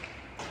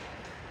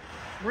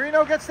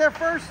 Marino gets there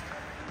first.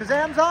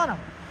 Kazam's on him.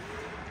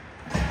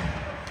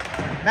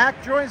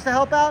 Mack joins to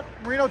help out.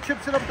 Marino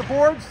chips it up the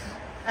boards,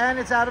 and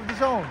it's out of the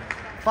zone.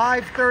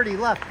 5:30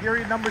 left,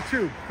 period number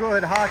 2.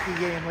 Good hockey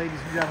game, ladies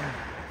and gentlemen.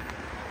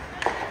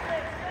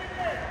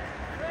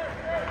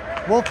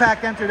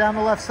 Wolfpack enter down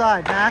the left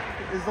side. Mack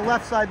is the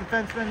left side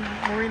defenseman,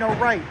 Marino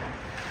right.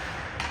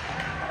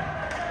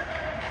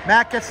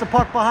 Mack gets the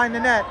puck behind the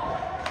net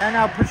and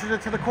now pushes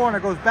it to the corner.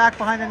 Goes back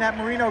behind the net.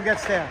 Marino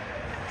gets there.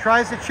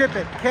 Tries to chip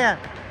it. Can't.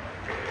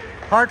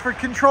 Hartford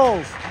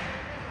controls.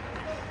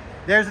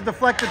 There's a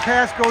deflected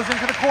pass. Goes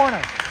into the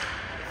corner.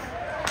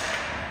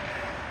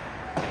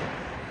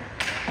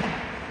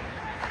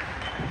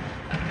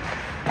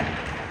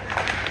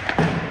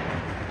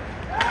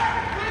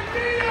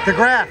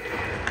 DeGraff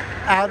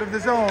out of the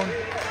zone.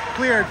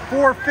 Cleared.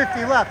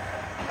 4:50 left.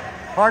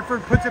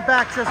 Hartford puts it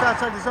back just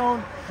outside the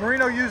zone.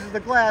 Marino uses the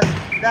glass.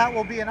 That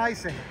will be an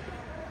icing.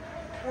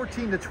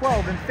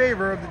 14-12 in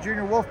favor of the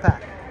Junior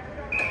Wolfpack.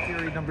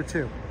 Period number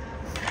 2.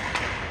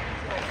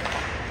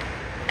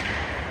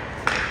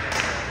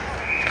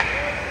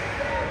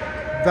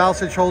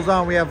 Valsic holds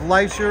on. We have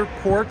Leisher,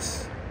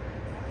 Ports.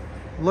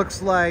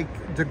 Looks like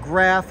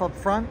DeGraff up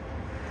front.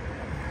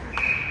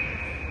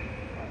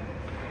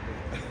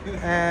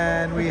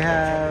 And we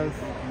have...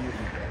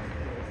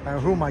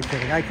 who am I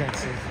kidding? I can't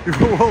see.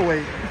 We'll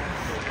wait.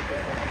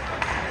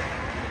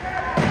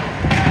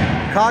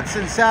 Cox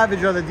and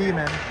Savage are the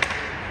D-men.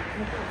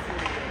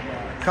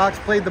 Cox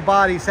played the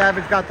body.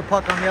 Savage got the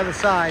puck on the other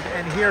side.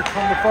 And here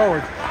come the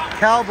forwards.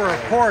 Calber,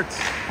 Ports.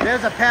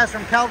 There's a pass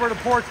from Calber to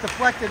Ports,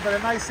 deflected, but a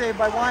nice save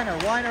by Weiner.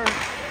 Weiner,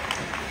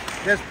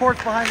 there's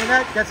Ports behind the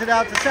net, gets it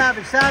out to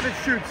Savage. Savage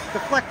shoots,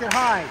 deflected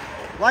high.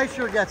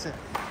 Leisher gets it.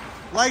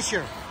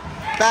 Leisher,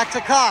 back to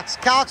Cox.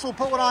 Cox will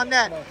put one on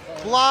net.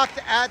 Blocked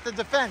at the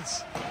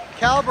defense.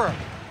 Calber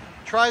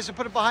tries to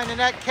put it behind the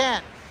net,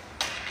 can't.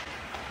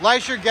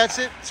 Leisher gets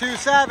it to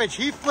Savage.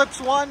 He flips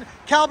one.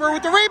 Calber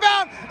with the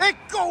rebound. It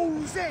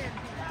goes in.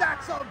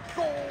 That's a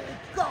goal.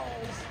 Gulls.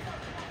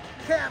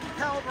 Cam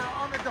Calber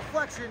on the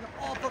deflection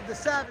off of the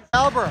Savage.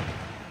 Calber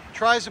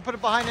tries to put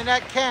it behind the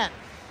net, can't.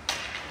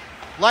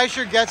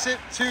 Leisher gets it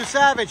to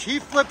Savage. He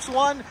flips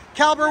one.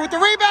 Calber with the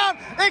rebound.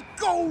 It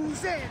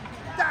goes in.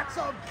 That's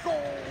a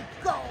goal.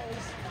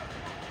 Gulls.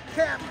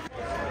 Cam.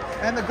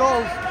 And the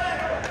Gulls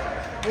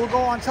will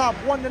go on top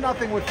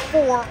 1-0 with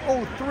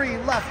 4:03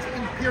 left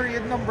in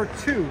period number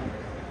 2.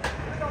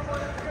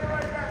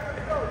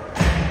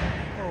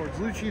 Forwards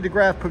Lucci,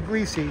 DeGraff,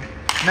 Puglisi,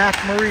 Mac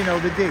Marino,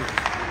 the D.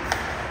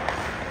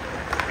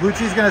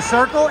 Lucci's going to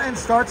circle and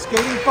start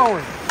skating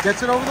forward.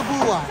 Gets it over the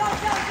blue line.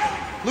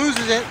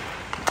 Loses it,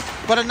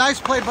 but a nice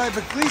play by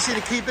Puglisi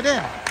to keep it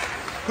in.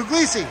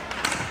 Puglisi.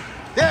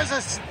 There's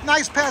a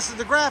nice pass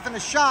to DeGraff and a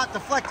shot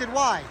deflected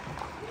wide.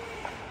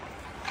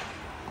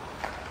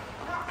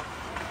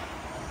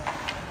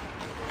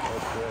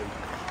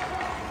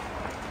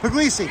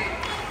 Puglisi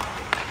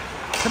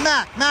to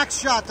Mac. Mac's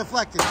shot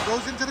deflected.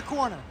 Goes into the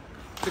corner.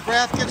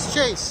 DeGraff gives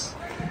chase.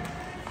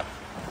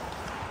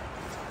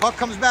 Puck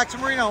comes back to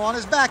Marino on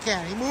his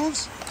backhand. He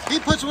moves. He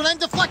puts one in,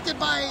 deflected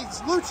by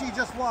Lucci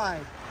just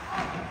wide.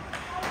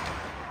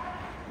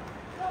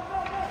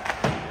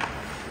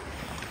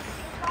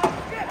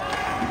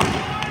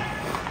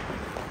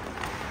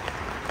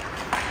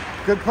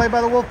 Good play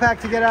by the Wolfpack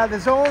to get out of the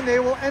zone. They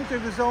will enter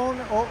the zone.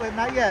 Oh,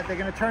 not yet. They're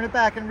going to turn it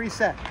back and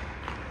reset.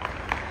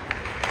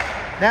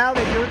 Now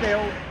they do it.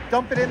 They'll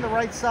dump it in the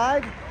right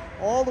side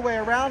all the way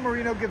around.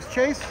 Marino gives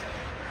chase.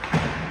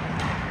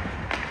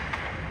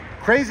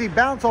 Crazy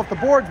bounce off the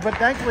boards, but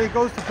thankfully it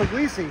goes to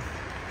Puglisi.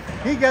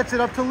 He gets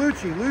it up to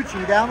Lucci.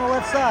 Lucci down the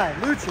left side.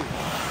 Lucci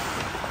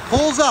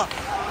pulls up,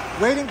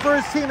 waiting for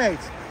his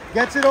teammates.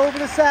 Gets it over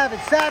to Savage.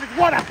 Savage,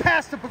 what a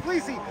pass to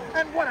Puglisi,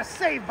 and what a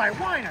save by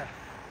Weiner.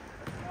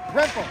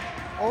 Rempel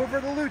over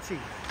to Lucci.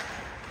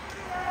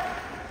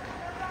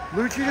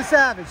 Lucci to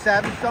Savage.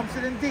 Savage dumps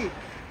it in deep.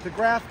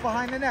 DeGraff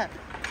behind the net.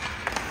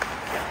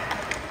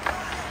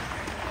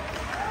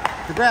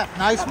 DeGraff,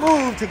 nice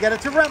move to get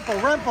it to Rempel.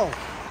 Rempel.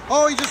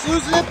 Oh, he just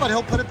loses it, but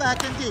he'll put it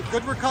back in deep.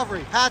 Good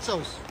recovery.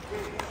 Patsos.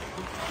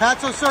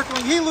 Patsos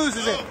circling. He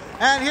loses it.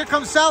 And here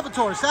comes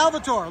Salvatore.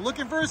 Salvatore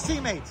looking for his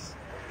teammates.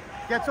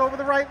 Gets over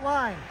the right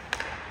line.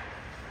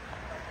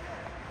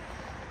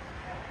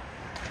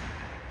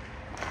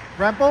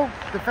 Rempel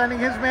defending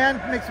his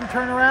man. Makes him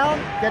turn around.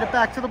 Get it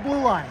back to the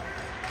blue line.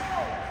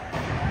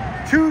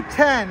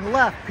 2:10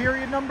 left.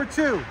 Period number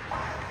 2.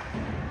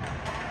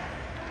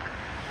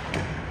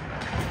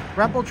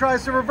 Rempel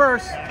tries to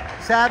reverse.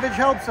 Savage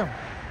helps him.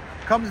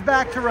 Comes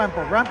back to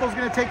Rempel. Rempel's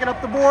going to take it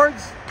up the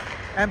boards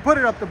and put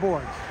it up the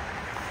boards.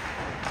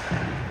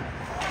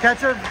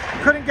 Catcher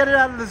couldn't get it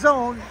out of the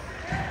zone,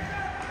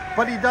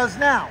 but he does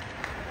now.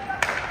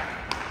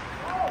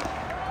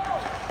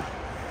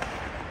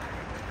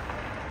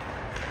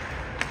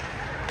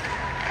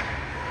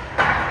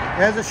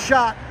 There's a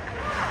shot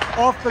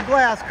off the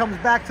glass, comes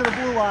back to the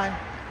blue line.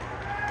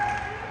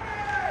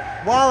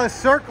 Wallace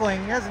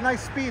circling. He has a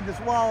nice speed, this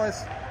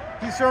Wallace.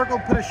 He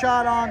circled, put a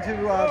shot onto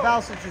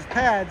Valsic's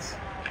pads.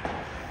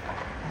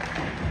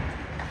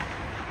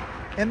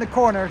 In the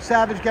corner,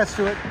 Savage gets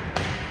to it.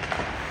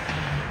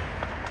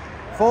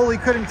 Foley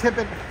couldn't tip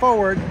it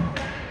forward.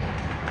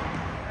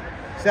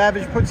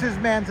 Savage puts his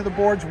man to the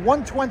boards.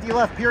 1:20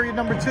 left, period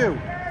number 2.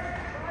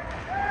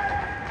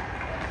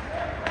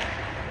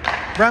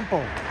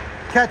 Rempel,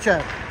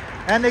 Ketchup,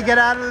 and they get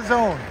out of the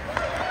zone.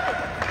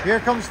 Here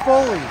comes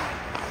Foley.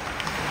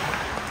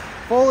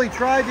 Foley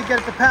tried to get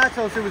it to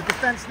Patsos. It was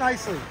defensed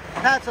nicely.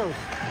 Patsos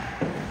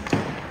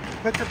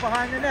puts it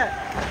behind the net.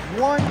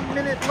 1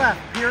 minute left,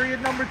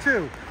 period number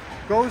 2.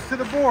 Goes to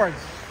the boards.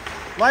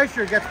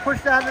 Leisher gets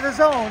pushed out of the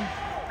zone,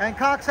 and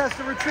Cox has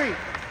to retreat.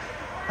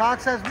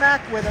 Cox has Mack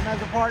with him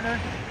as a partner.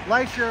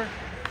 Leisher,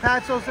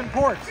 Patsos, and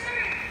Ports.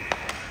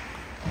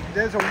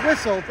 There's a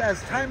whistle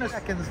as time is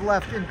seconds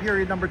left in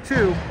period number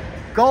 2.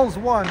 Gulls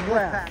 1,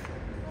 Wolfpack.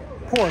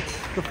 Ports,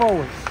 the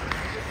forwards.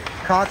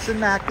 Cox and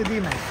Mack, the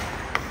D-men.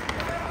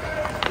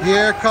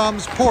 Here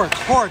comes Ports.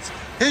 Ports,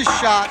 his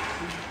shot.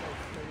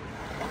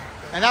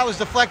 And that was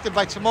deflected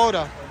by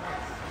Tomoda.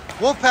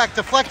 Wolfpack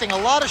deflecting a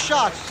lot of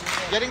shots,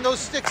 getting those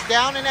sticks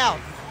down and out.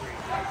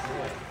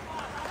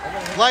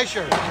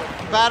 Leisher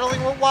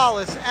battling with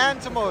Wallace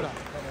and Tomoda.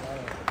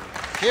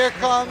 Here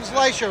comes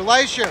Leisher.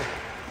 Leisher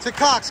to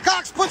Cox.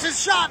 Cox puts his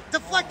shot,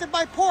 deflected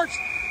by Ports.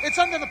 It's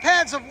under the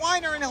pads of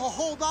Weiner and he'll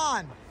hold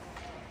on.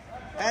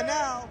 And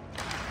now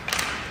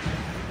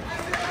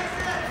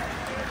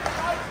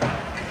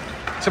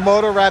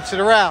Tomoda wraps it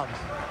around.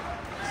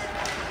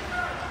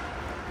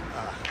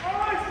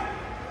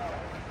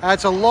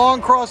 That's a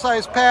long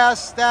cross-ice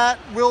pass. That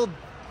will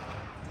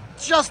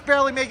just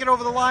barely make it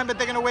over the line, but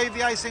they're going to wave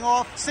the icing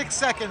off. 6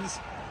 seconds.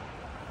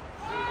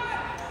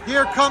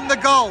 Here come the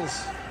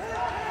Gulls.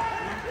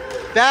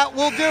 That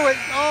will do it.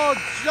 Oh,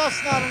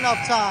 just not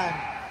enough time.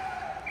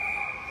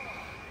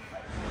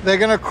 They're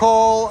going to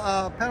call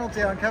a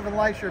penalty on Kevin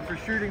Leisher for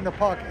shooting the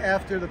puck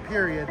after the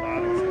period.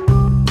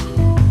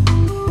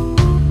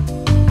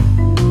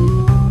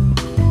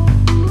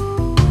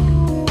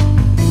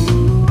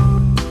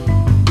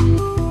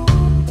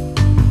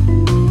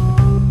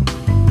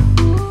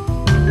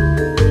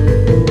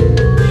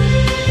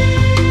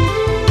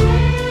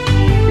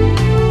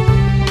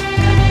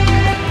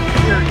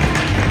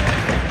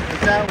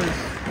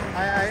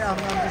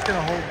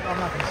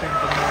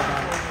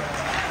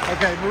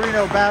 Okay,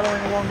 Marino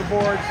battling along the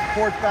boards,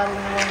 Ports battling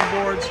along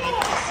the boards,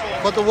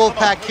 but the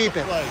Wolfpack keep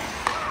it.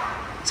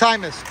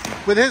 Tymus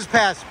with his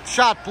pass,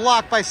 shot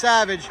blocked by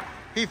Savage.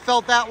 He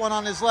felt that one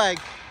on his leg.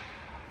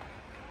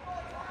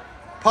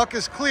 Puck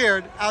is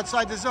cleared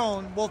outside the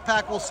zone.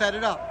 Wolfpack will set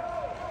it up.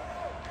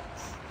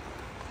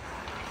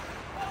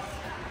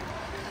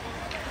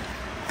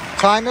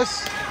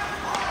 Tymas,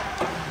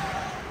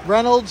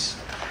 Reynolds,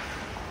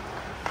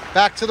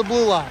 back to the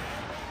blue line.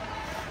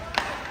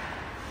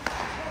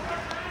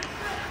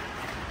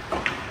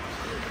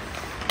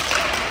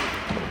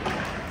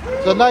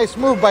 It's a nice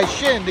move by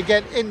Shin to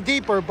get in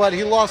deeper, but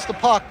he lost the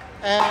puck,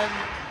 and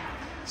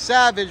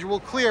Savage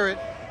will clear it.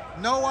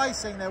 No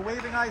icing. They're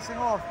waving icing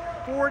off.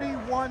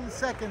 41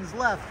 seconds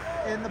left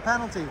in the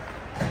penalty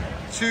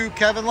to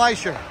Kevin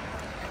Leisher.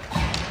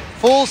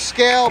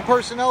 Full-scale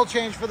personnel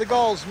change for the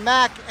Gulls.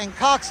 Mack and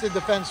Cox, the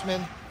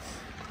defensemen.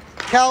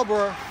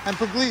 Calbra and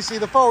Puglisi,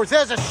 the forwards.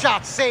 There's a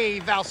shot.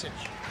 Save, Valsic.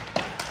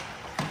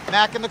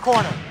 Mack in the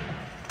corner.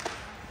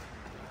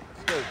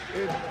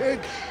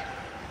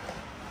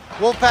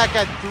 Wolfpack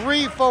had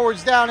 3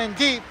 forwards down and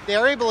deep.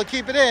 They're able to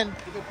keep it in.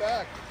 Give it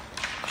back.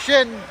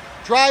 Shin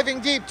driving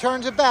deep,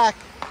 turns it back.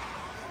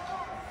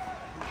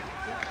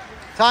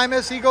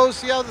 Tymas, he goes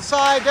to the other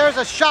side. There's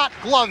a shot.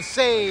 Glove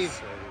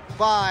save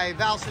by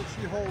Valsic.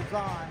 He holds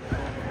on.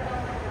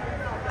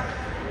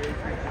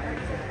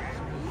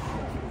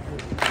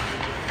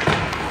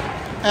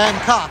 And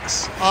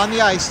Cox on the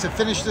ice to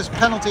finish this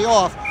penalty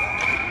off.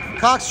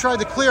 Cox tried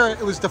to clear it.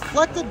 It was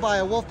deflected by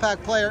a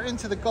Wolfpack player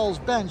into the Gulls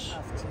bench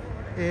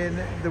in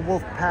the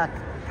Wolfpack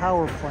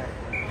power play.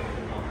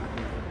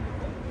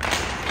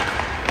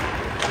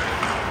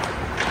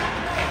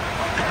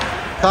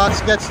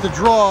 Cox gets the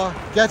draw,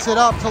 gets it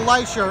up to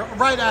Leisher,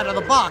 right out of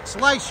the box.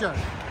 Leisher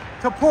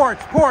to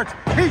Ports. Ports,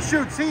 he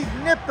shoots, he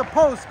nipped the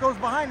post, goes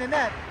behind the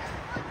net.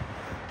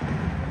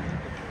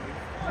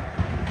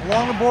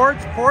 Along the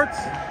boards, Ports,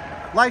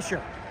 Leisher.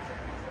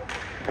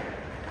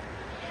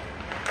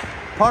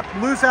 Puck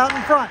loose out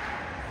in front.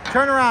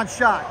 Turnaround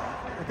shot.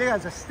 I think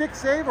that's a stick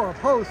save or a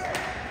post.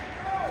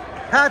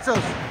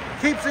 Patsos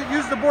keeps it,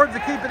 uses the boards to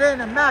keep it in,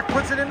 and Mack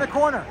puts it in the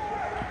corner.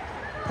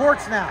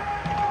 Ports now.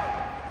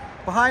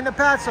 Behind the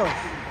Patsos.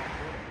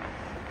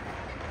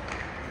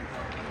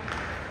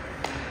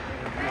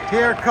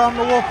 Here come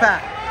the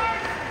Wolfpack.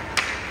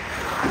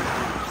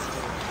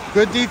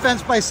 Good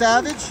defense by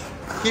Savage,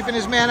 keeping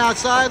his man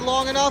outside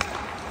long enough.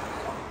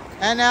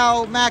 And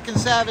now Mack and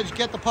Savage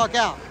get the puck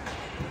out.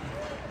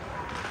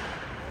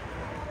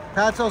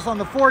 Patsos on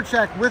the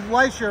forecheck with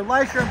Leisher.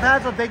 Leisher and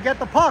Patsos, they get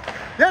the puck.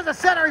 There's a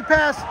centering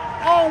pass.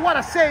 Oh, what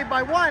a save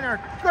by Weiner.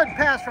 Good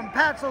pass from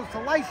Patsos to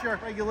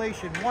Leisher.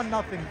 Regulation,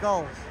 1-0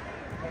 Gulls.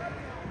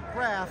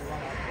 Graf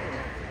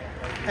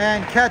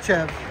and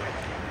Ketchev,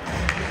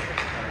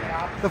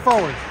 the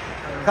forwards.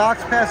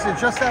 Cox passes it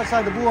just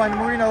outside the blue line.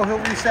 Marino, he'll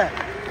reset.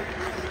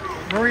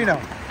 Marino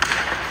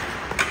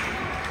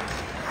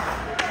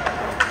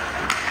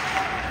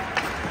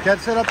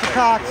gets it up to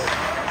Cox.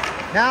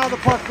 Now the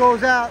puck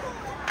goes out.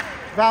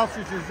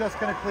 Valsic is just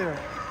going to clear it.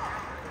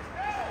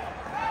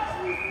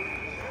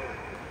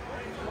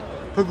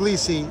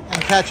 Puglisi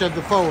and Ketchev,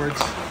 the forwards.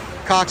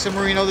 Cox and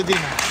Marino, the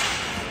D-man.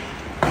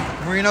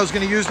 Marino's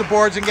going to use the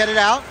boards and get it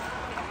out.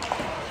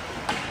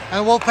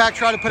 And Wolfpack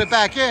try to put it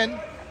back in.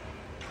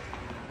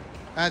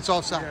 And it's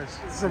offside. Yes,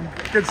 some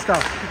good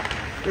stuff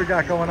we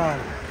got going on.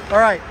 All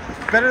right,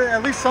 better,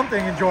 at least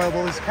something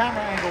enjoyable. This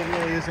camera angle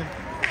really isn't.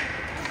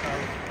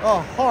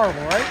 Oh,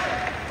 horrible, right?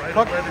 Right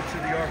to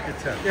the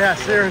architect. Yeah,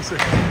 seriously.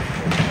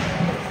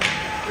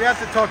 We have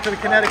to talk to the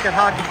Connecticut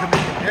Hockey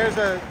Commission. Here's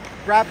a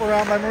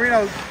wraparound by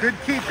Marino. Good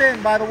keep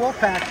in by the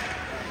Wolfpack.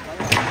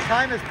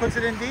 Tymas puts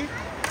it in deep.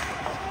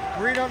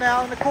 Marino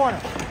now in the corner.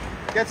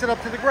 Gets it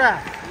up to the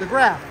Graf. The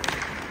Graf.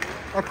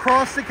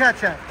 Across to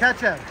Ketchev.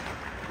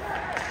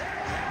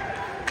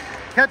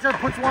 Ketchev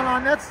puts one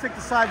on net. Stick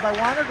aside by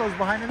Weiner. Goes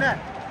behind the net.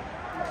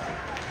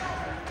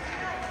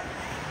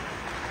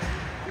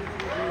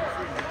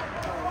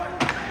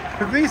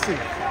 Puglisi.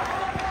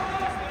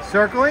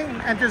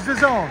 Circling. Enters the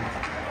zone.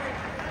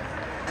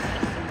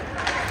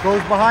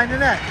 Goes behind the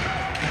net.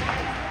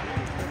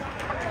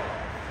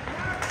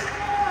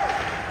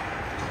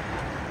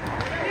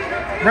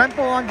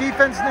 Rempel on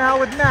defense now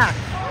with Mack.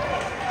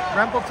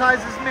 Rempel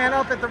ties his man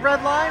up at the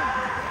red line.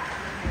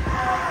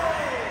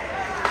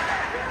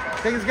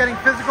 Things getting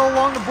physical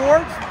along the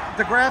boards.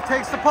 DeGraff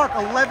takes the puck.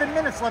 11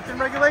 minutes left in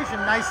regulation.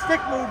 Nice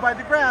stick move by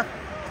DeGraff.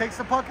 Takes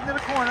the puck into the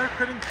corner.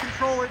 Couldn't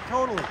control it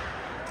totally.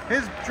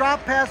 His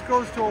drop pass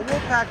goes to a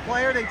Wolfpack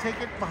player. They take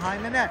it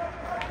behind the net.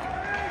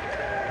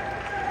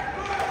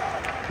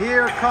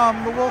 Here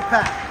come the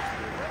Wolfpack.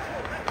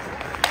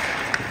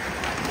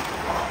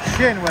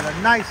 Shin with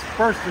a nice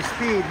burst of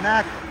speed.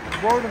 Mack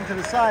rode him to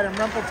the side and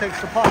Rempel takes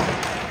the puck.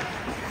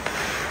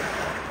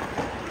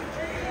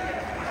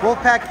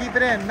 Wolfpack keep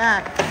it in.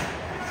 Mack.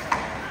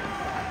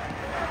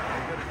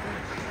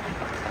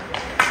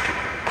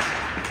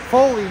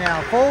 Foley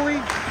now.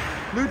 Foley,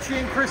 Lucci,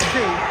 and Chris T.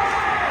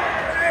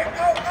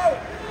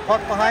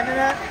 Puck behind the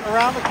net,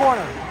 around the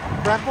corner.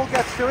 Rempel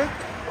gets to it.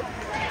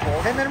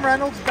 Him and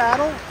Reynolds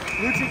battle.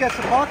 Lucci gets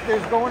the puck.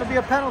 There's going to be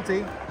a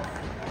penalty.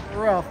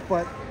 Rough,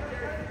 but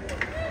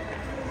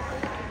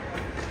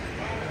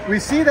We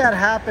see that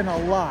happen a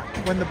lot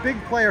when the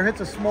big player hits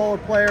a smaller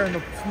player and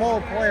the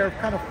smaller player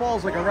kind of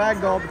falls like a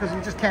rag doll because he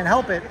just can't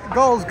help it.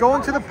 Gulls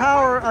going to the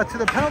to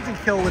the penalty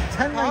kill with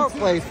 10 power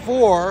play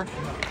for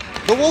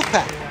the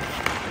Wolfpack.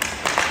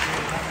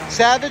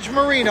 Savage,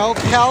 Marino,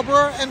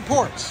 Calbra, and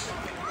Ports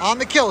on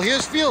the kill.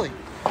 Here's Feely.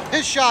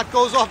 His shot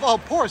goes off. Oh,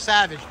 poor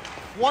Savage.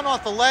 One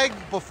off the leg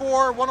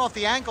before, one off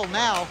the ankle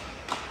now.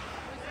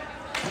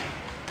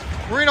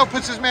 Marino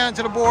puts his man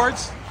to the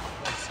boards.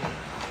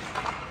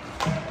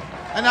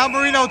 And now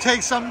Marino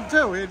takes some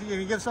too. If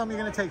you give some, you're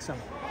going to take some.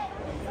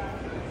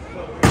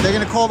 They're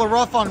going to call the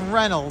rough on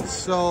Reynolds,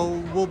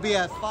 so we'll be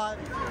at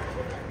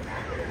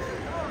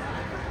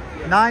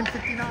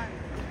 9:59.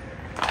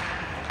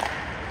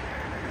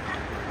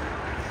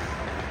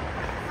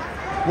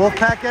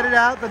 Wolfpack get it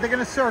out, but they're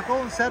going to circle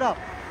and set up.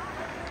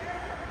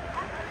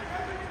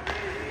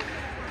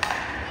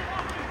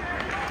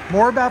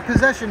 More about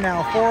possession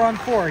now,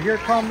 4-on-4. Here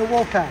come the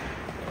Wolfpack.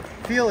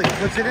 Feely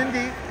puts it in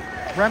deep.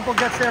 Rempel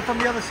gets there from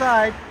the other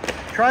side.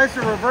 Tries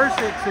to reverse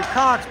it to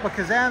Cox, but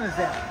Kazan is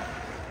there.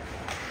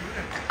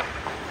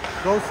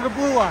 Goes to the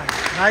blue line.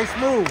 Nice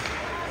move.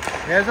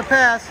 There's a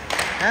pass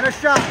and a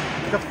shot.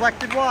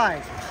 Deflected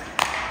wide.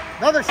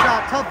 Another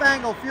shot, tough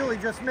angle. Feely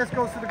just missed,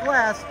 goes to the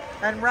glass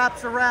and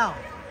wraps around.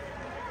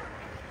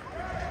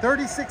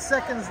 36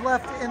 seconds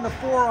left in the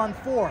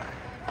 4-on-4.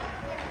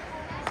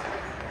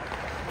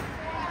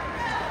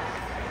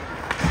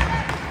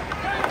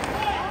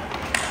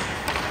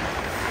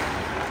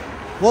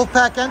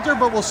 Wolfpack enter,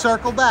 but we'll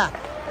circle back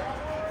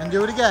and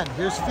do it again.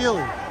 Here's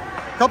Feely.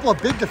 A couple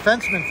of big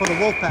defensemen for the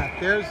Wolfpack.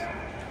 There's,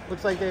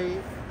 looks like a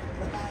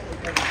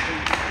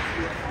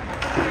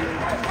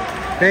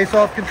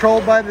face-off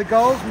controlled by the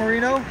Gulls.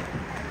 Marino.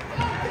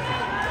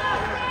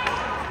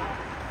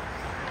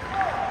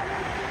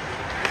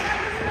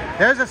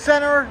 There's a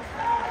center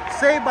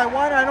save by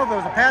Weiner. I don't know if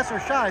it was a pass or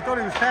a shot. I thought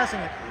he was passing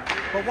it,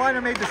 but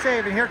Weiner made the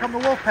save, and here come the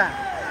Wolfpack.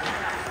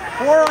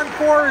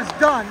 4-on-4 is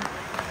done.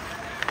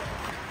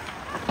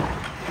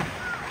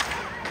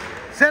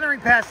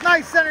 Centering pass,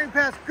 nice centering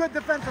pass. Good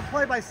defensive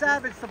play by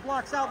Savage to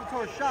block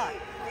Salvatore's shot.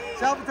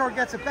 Salvatore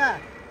gets it back.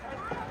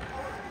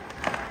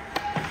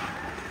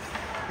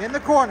 In the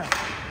corner.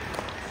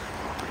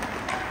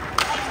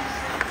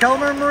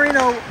 Kelmer and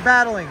Marino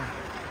battling.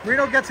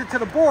 Marino gets it to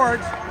the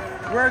boards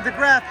where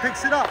DeGraff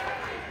picks it up.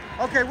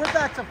 Okay, we're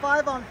back to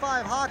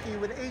 5-on-5 hockey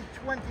with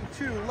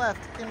 8:22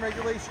 left in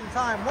regulation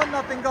time.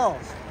 1-0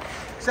 Gulls.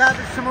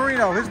 Savage to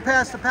Marino. His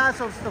pass to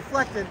Passos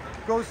deflected,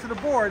 goes to the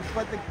boards,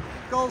 but the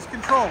Gulls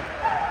control.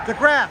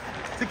 DeGraff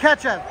to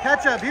Ketchup.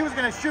 Ketchup, he was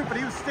going to shoot, but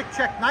he was stick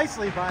checked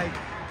nicely by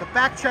the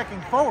back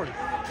checking forward.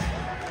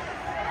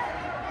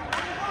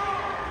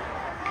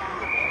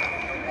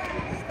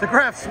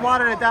 DeGraff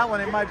swatted at that one.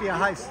 It might be a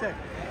high stick.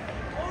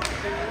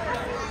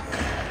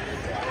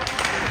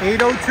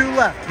 8:02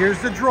 left. Here's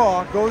the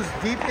draw. Goes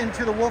deep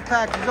into the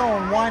Wolfpack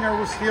zone. Weiner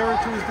will steer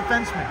it to his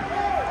defenseman.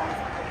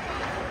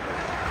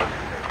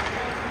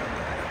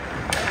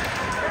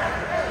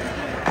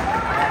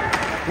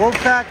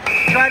 Wolfpack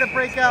try to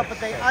break out, but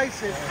they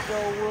ice it, so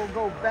we'll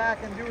go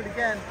back and do it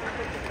again.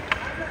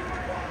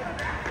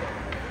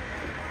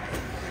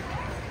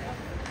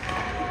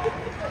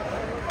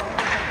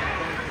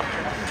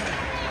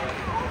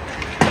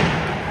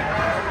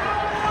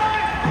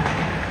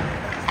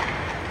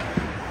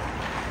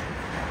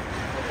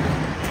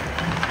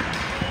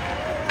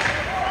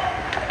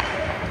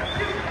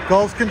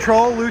 Gulls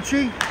control,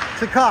 Lucci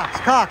to Cox.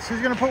 Cox, who's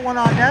going to put one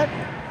on net?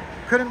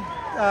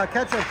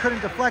 Ketchup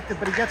couldn't deflect it,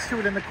 but he gets to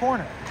it in the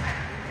corner.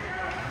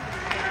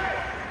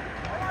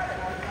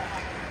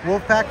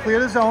 Wolfpack clear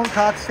the zone.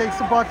 Cox takes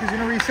the buck. He's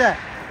going to reset.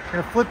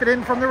 Going to flip it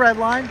in from the red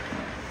line.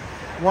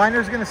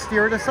 Weiner's going to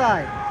steer it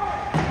aside.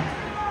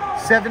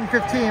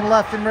 7:15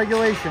 left in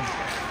regulation.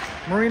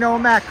 Marino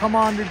and Mack come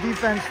on to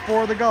defense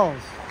for the Gulls.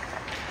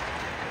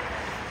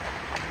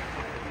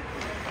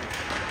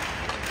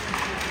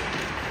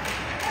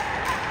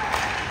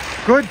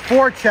 Good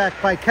forecheck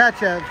by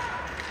Ketchup.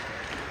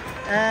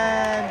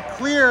 And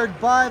cleared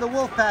by the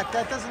Wolfpack.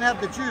 That doesn't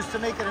have the juice to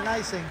make it an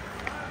icing.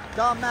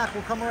 Dom Mack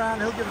will come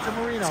around. He'll give it to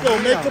Marino. Let's go,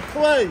 make a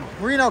play.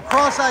 Marino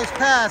cross-ice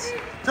pass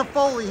to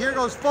Foley. Here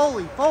goes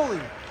Foley. Foley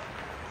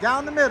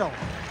down the middle.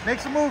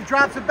 Makes a move,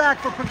 drops it back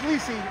for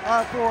Puglisi,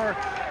 for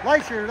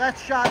Leisure. That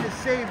shot is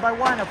saved by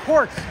Weiner.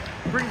 Ports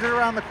brings it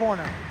around the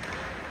corner.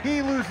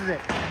 He loses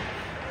it.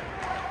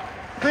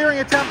 Clearing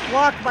attempt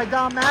blocked by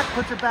Dom Mack.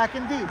 Puts it back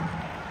in deep.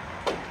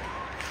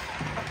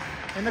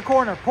 In the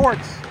corner,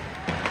 Ports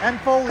and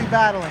Foley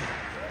battling.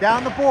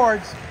 Down the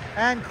boards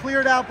and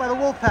cleared out by the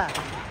Wolfpack.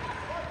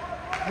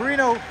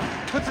 Marino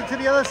puts it to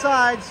the other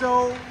side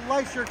so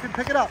Leisure can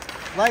pick it up.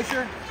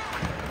 Leisure,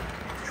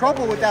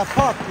 trouble with that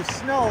puck, the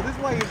snow. This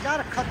is why you've got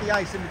to cut the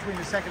ice in between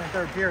the second and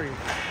third period.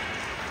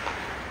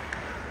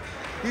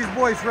 These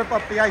boys rip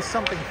up the ice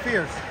something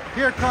fierce.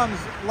 Here comes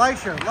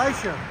Leisure.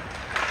 Leisure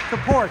to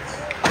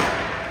Ports.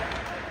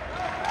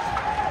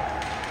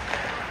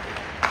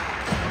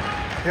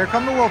 Here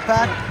come the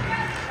Wolfpack.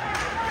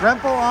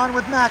 Rempel on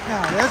with Mack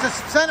now. There's a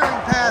centering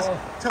pass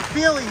to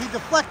Feely. He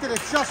deflected it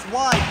just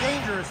wide.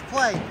 Dangerous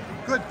play.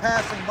 Good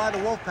passing by the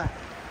Wolfpack.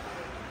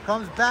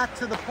 Comes back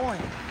to the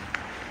point.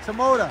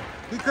 Tomoda.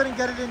 He couldn't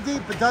get it in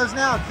deep, but does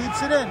now.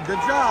 Keeps it in. Good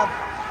job.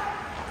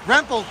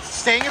 Rempel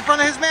staying in front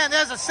of his man.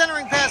 There's a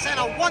centering pass and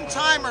a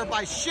one-timer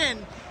by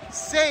Shin.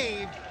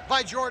 Saved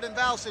by Jordan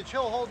Valsic.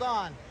 He'll hold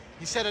on.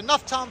 He said,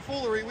 enough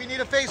tomfoolery. We need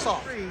a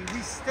face-off.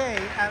 We stay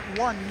at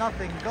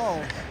 1-0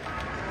 goal.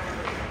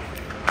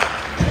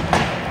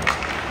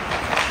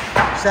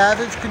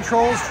 Savage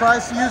controls,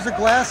 tries to use the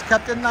glass,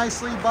 kept it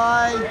nicely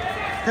by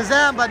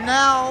Kazan, but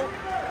now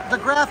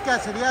DeGraff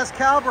gets it. He has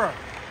Calbra.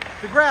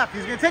 DeGraff,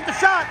 he's going to take the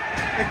shot.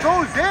 It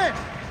goes in.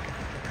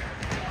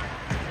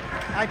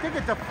 I think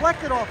it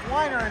deflected off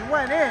Weiner and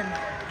went in,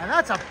 and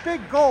that's a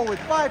big goal with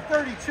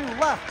 5:32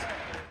 left.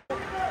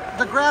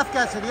 DeGraff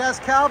gets it. He has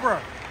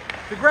Calbra.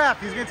 DeGraff,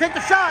 he's going to take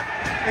the shot.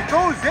 It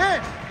goes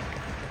in.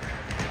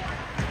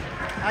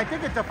 I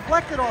think it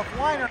deflected off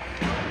Weiner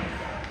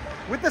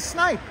with the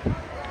snipe.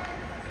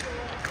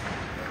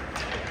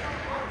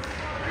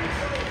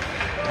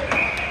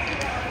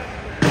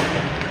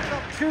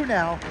 Two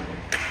now.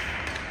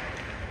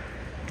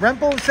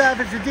 Rempel and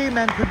Savage, the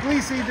D-men.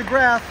 Puglisi,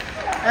 DeGraff,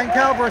 and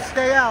Calbra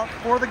stay out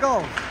for the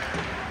goals.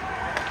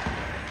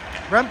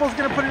 Rempel's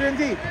going to put it in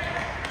deep.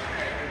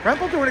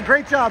 Rempel doing a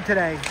great job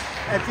today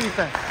at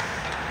defense.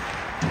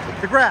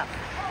 DeGraff.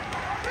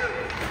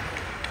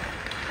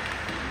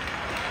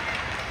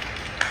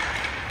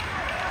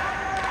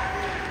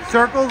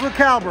 Circles with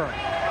Calbra.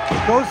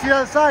 Goes to the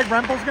other side.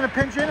 Rempel's going to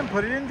pinch in and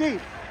put it in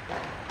deep.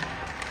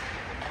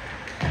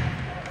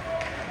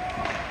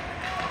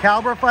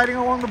 Calbra fighting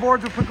along the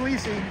boards with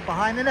Puglisi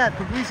behind the net.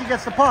 Puglisi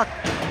gets the puck.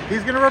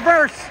 He's going to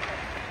reverse.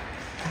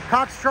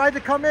 Cox tried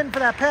to come in for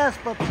that pass,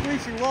 but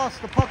Puglisi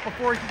lost the puck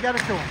before he could get it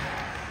to him.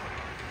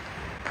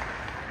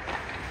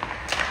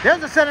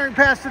 There's a centering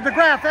pass to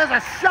DeGraff. There's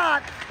a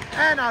shot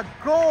and a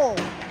goal.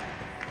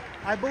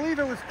 I believe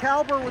it was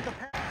Calbra with the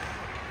pass.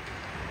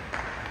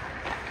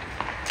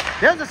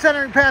 There's a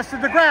centering pass to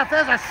DeGraff.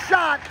 There's a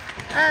shot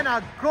and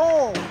a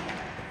goal.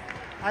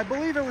 I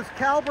believe it was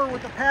Calbra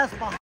with the pass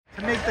behind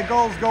to make the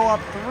goals go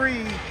up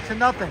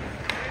 3-0.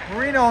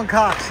 Marino and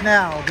Cox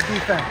now, the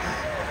defense.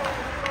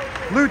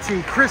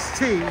 Lucci, Chris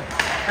T,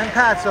 and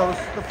Patsos,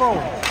 the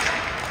forwards.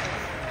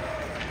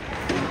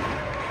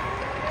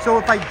 So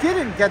if I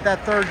didn't get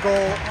that third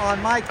goal on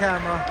my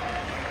camera,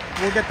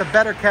 we'll get the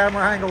better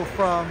camera angle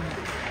from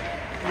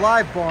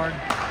Live Barn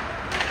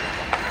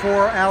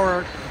for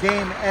our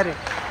game edit.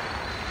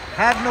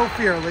 Have no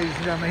fear, ladies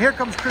and gentlemen. Here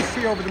comes Chris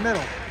T over the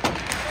middle.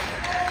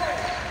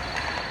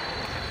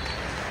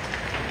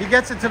 He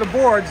gets it to the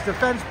boards,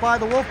 defense by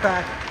the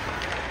Wolfpack.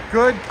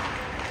 Good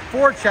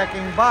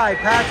forechecking by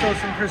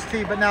Patsos and Chris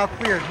T, but now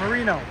cleared.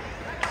 Marino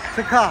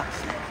to Cox.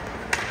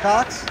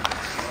 Cox.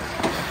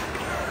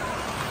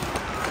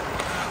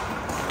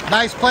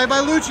 Nice play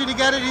by Lucci to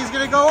get it. He's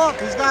going to go up.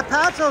 He's got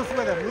Patsos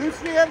with him.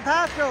 Lucci and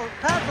Patsos.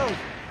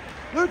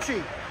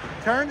 Lucci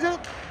turns it.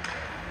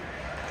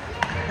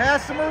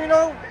 Pass to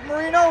Marino.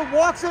 Marino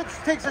walks it,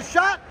 takes a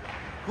shot.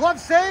 Glove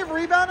save,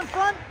 rebound in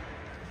front.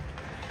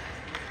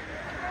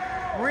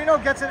 Marino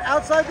gets it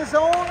outside the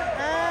zone,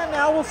 and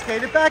now we'll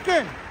skate it back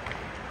in.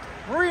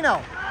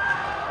 Marino.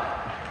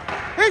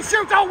 He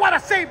shoots. Oh, what a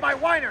save by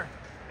Weiner.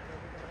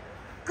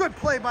 Good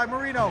play by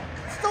Marino.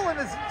 Still in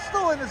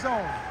the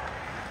zone.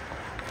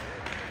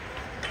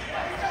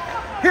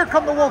 Here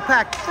come the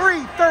Wolfpack.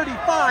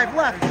 3:35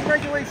 left in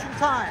regulation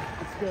time.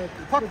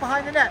 Puck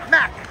behind the net.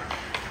 Mack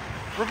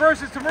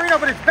reverses to Marino,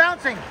 but it's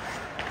bouncing.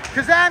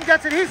 Kazan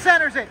gets it. He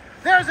centers it.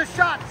 There's a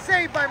shot.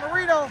 Saved by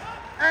Marino.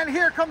 And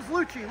here comes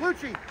Lucci.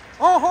 Lucci.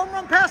 Oh, home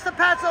run pass to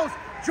Patsos.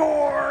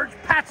 George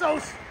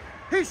Patsos.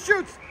 He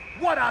shoots.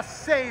 What a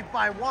save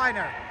by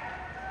Weiner.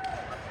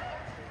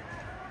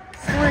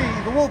 3,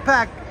 the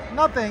Wolfpack,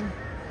 nothing.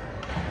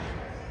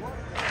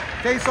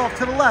 Face off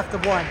to the left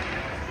of one.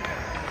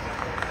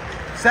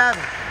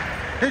 Savage.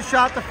 His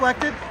shot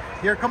deflected.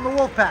 Here come the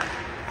Wolfpack.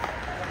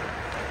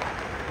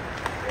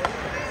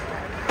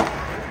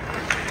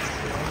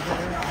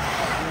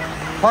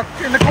 Puck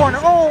in the corner.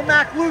 Oh,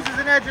 Mack loses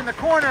an edge in the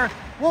corner.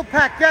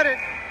 Wolfpack get it,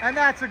 and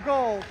that's a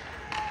goal.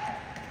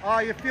 Oh,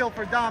 you feel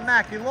for Don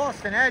Mack. He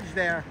lost an edge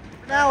there.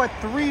 Now at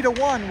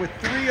 3-1 with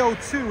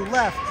 3:02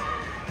 left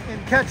in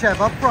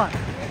Ketchev up front.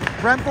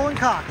 Rempel and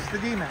Cox, the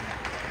D-men.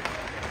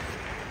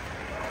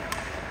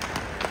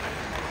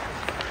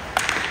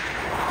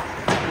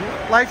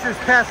 Fleischer's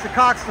pass to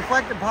Cox,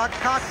 deflected.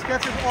 Cox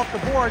gets it off the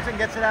boards and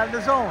gets it out of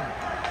the zone.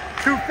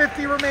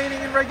 2:50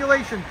 remaining in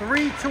regulation.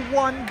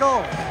 3-1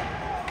 goal.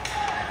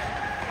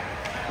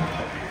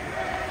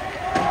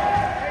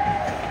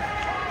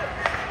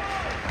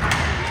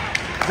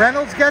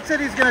 Reynolds gets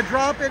it. He's going to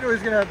drop it, or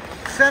he's going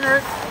to center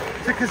it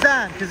to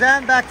Kazan.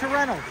 Kazan back to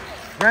Reynolds.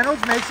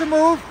 Reynolds makes a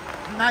move.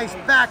 Nice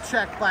back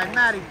check by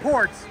Matty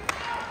Ports.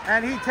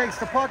 And he takes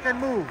the puck and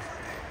moves.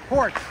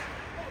 Ports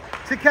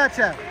to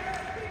Ketchev.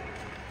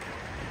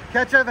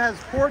 Ketchev has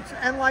Ports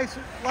and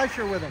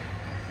Leischer with him.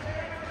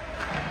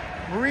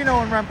 Marino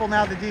and Rempel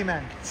now the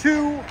D-men.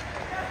 2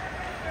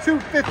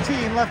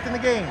 2:15 left in the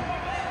game.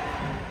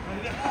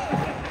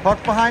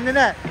 Puck behind the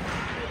net.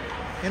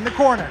 In the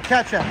corner,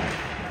 Ketchup.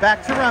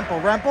 Back to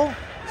Rempel. Rempel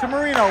to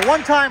Marino.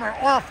 One-timer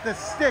off the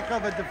stick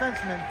of a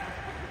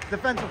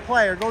defensive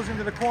player. Goes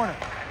into the corner.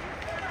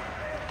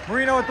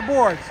 Marino at the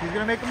boards. He's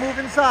going to make a move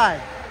inside.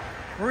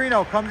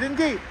 Marino comes in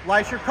deep.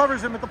 Leisher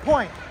covers him at the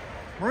point.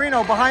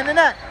 Marino behind the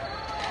net.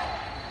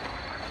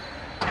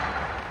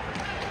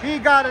 He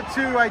got it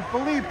to, I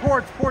believe,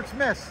 Ports. Ports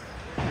missed.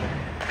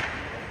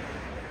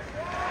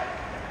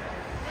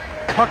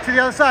 Puck to the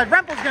other side.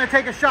 Rempel's going to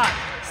take a shot.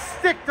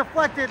 Stick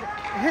deflected.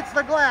 Hits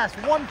the glass.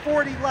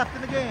 1:40 left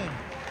in the game.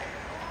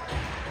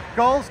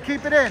 Gulls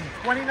keep it in.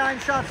 29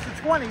 shots to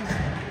 20s.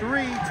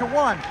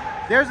 3-1.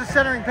 There's a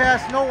centering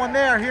pass. No one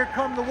there. Here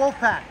come the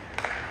Wolfpack.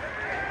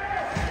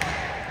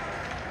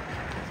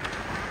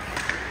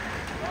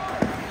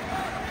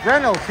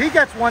 Reynolds, he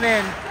gets one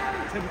in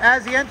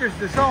as he enters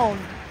the zone,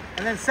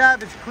 and then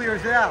Savage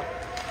clears it out.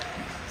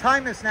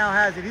 Tymus now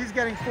has it. He's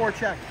getting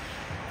forechecked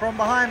from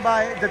behind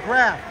by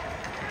DeGraff.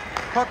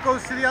 Puck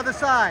goes to the other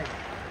side.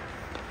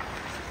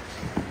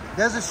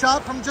 There's a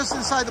shot from just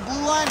inside the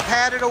blue line,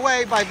 padded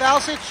away by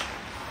Valsic.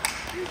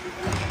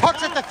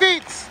 Puck's at the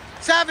feet.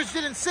 Savage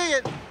didn't see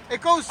it. It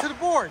goes to the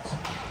boards.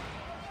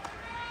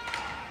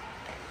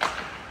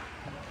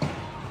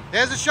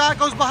 There's a shot,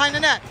 goes behind the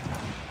net.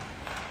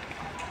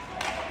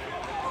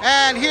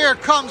 And here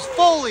comes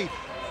Foley.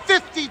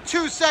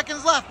 52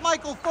 seconds left.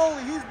 Michael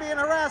Foley, he's being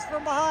harassed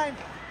from behind.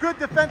 Good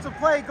defensive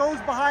play, goes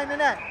behind the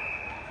net.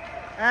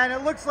 And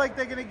it looks like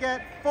they're going to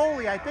get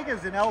Foley. I think it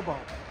was an elbow.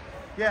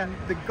 Yeah, and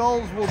the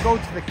Gulls will go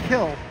to the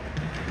kill.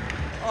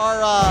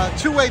 Our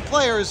two-way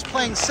player is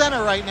playing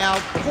center right now.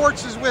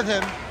 Ports is with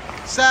him.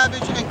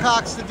 Savage and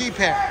Cox, the D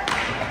pair.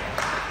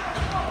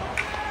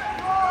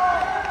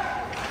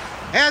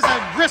 There's a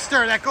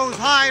wrister that goes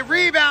high.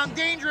 Rebound,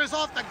 dangerous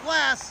off the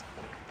glass.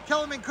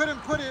 Kellerman couldn't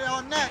put it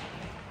on net.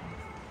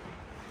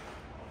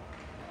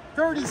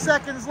 30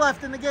 seconds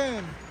left in the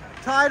game.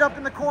 Tied up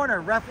in the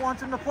corner. Ref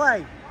wants him to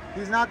play.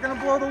 He's not going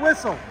to blow the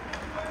whistle.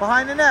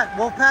 Behind the net,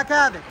 Wolfpack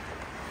have it.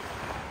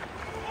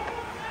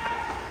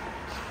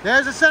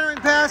 There's a centering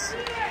pass.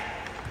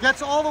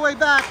 Gets all the way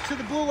back to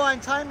the blue line.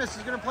 Tymus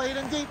is going to play it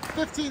in deep.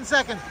 15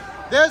 seconds.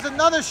 There's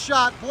another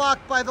shot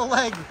blocked by the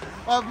leg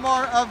of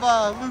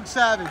Luke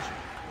Savage.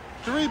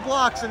 3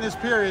 blocks in this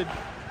period.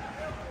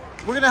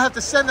 We're going to have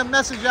to send a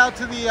message out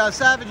to the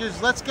Savages.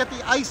 Let's get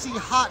the icy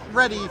hot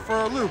ready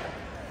for Luke.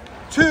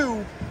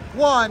 2-1.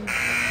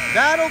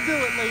 That'll do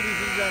it, ladies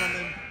and gentlemen.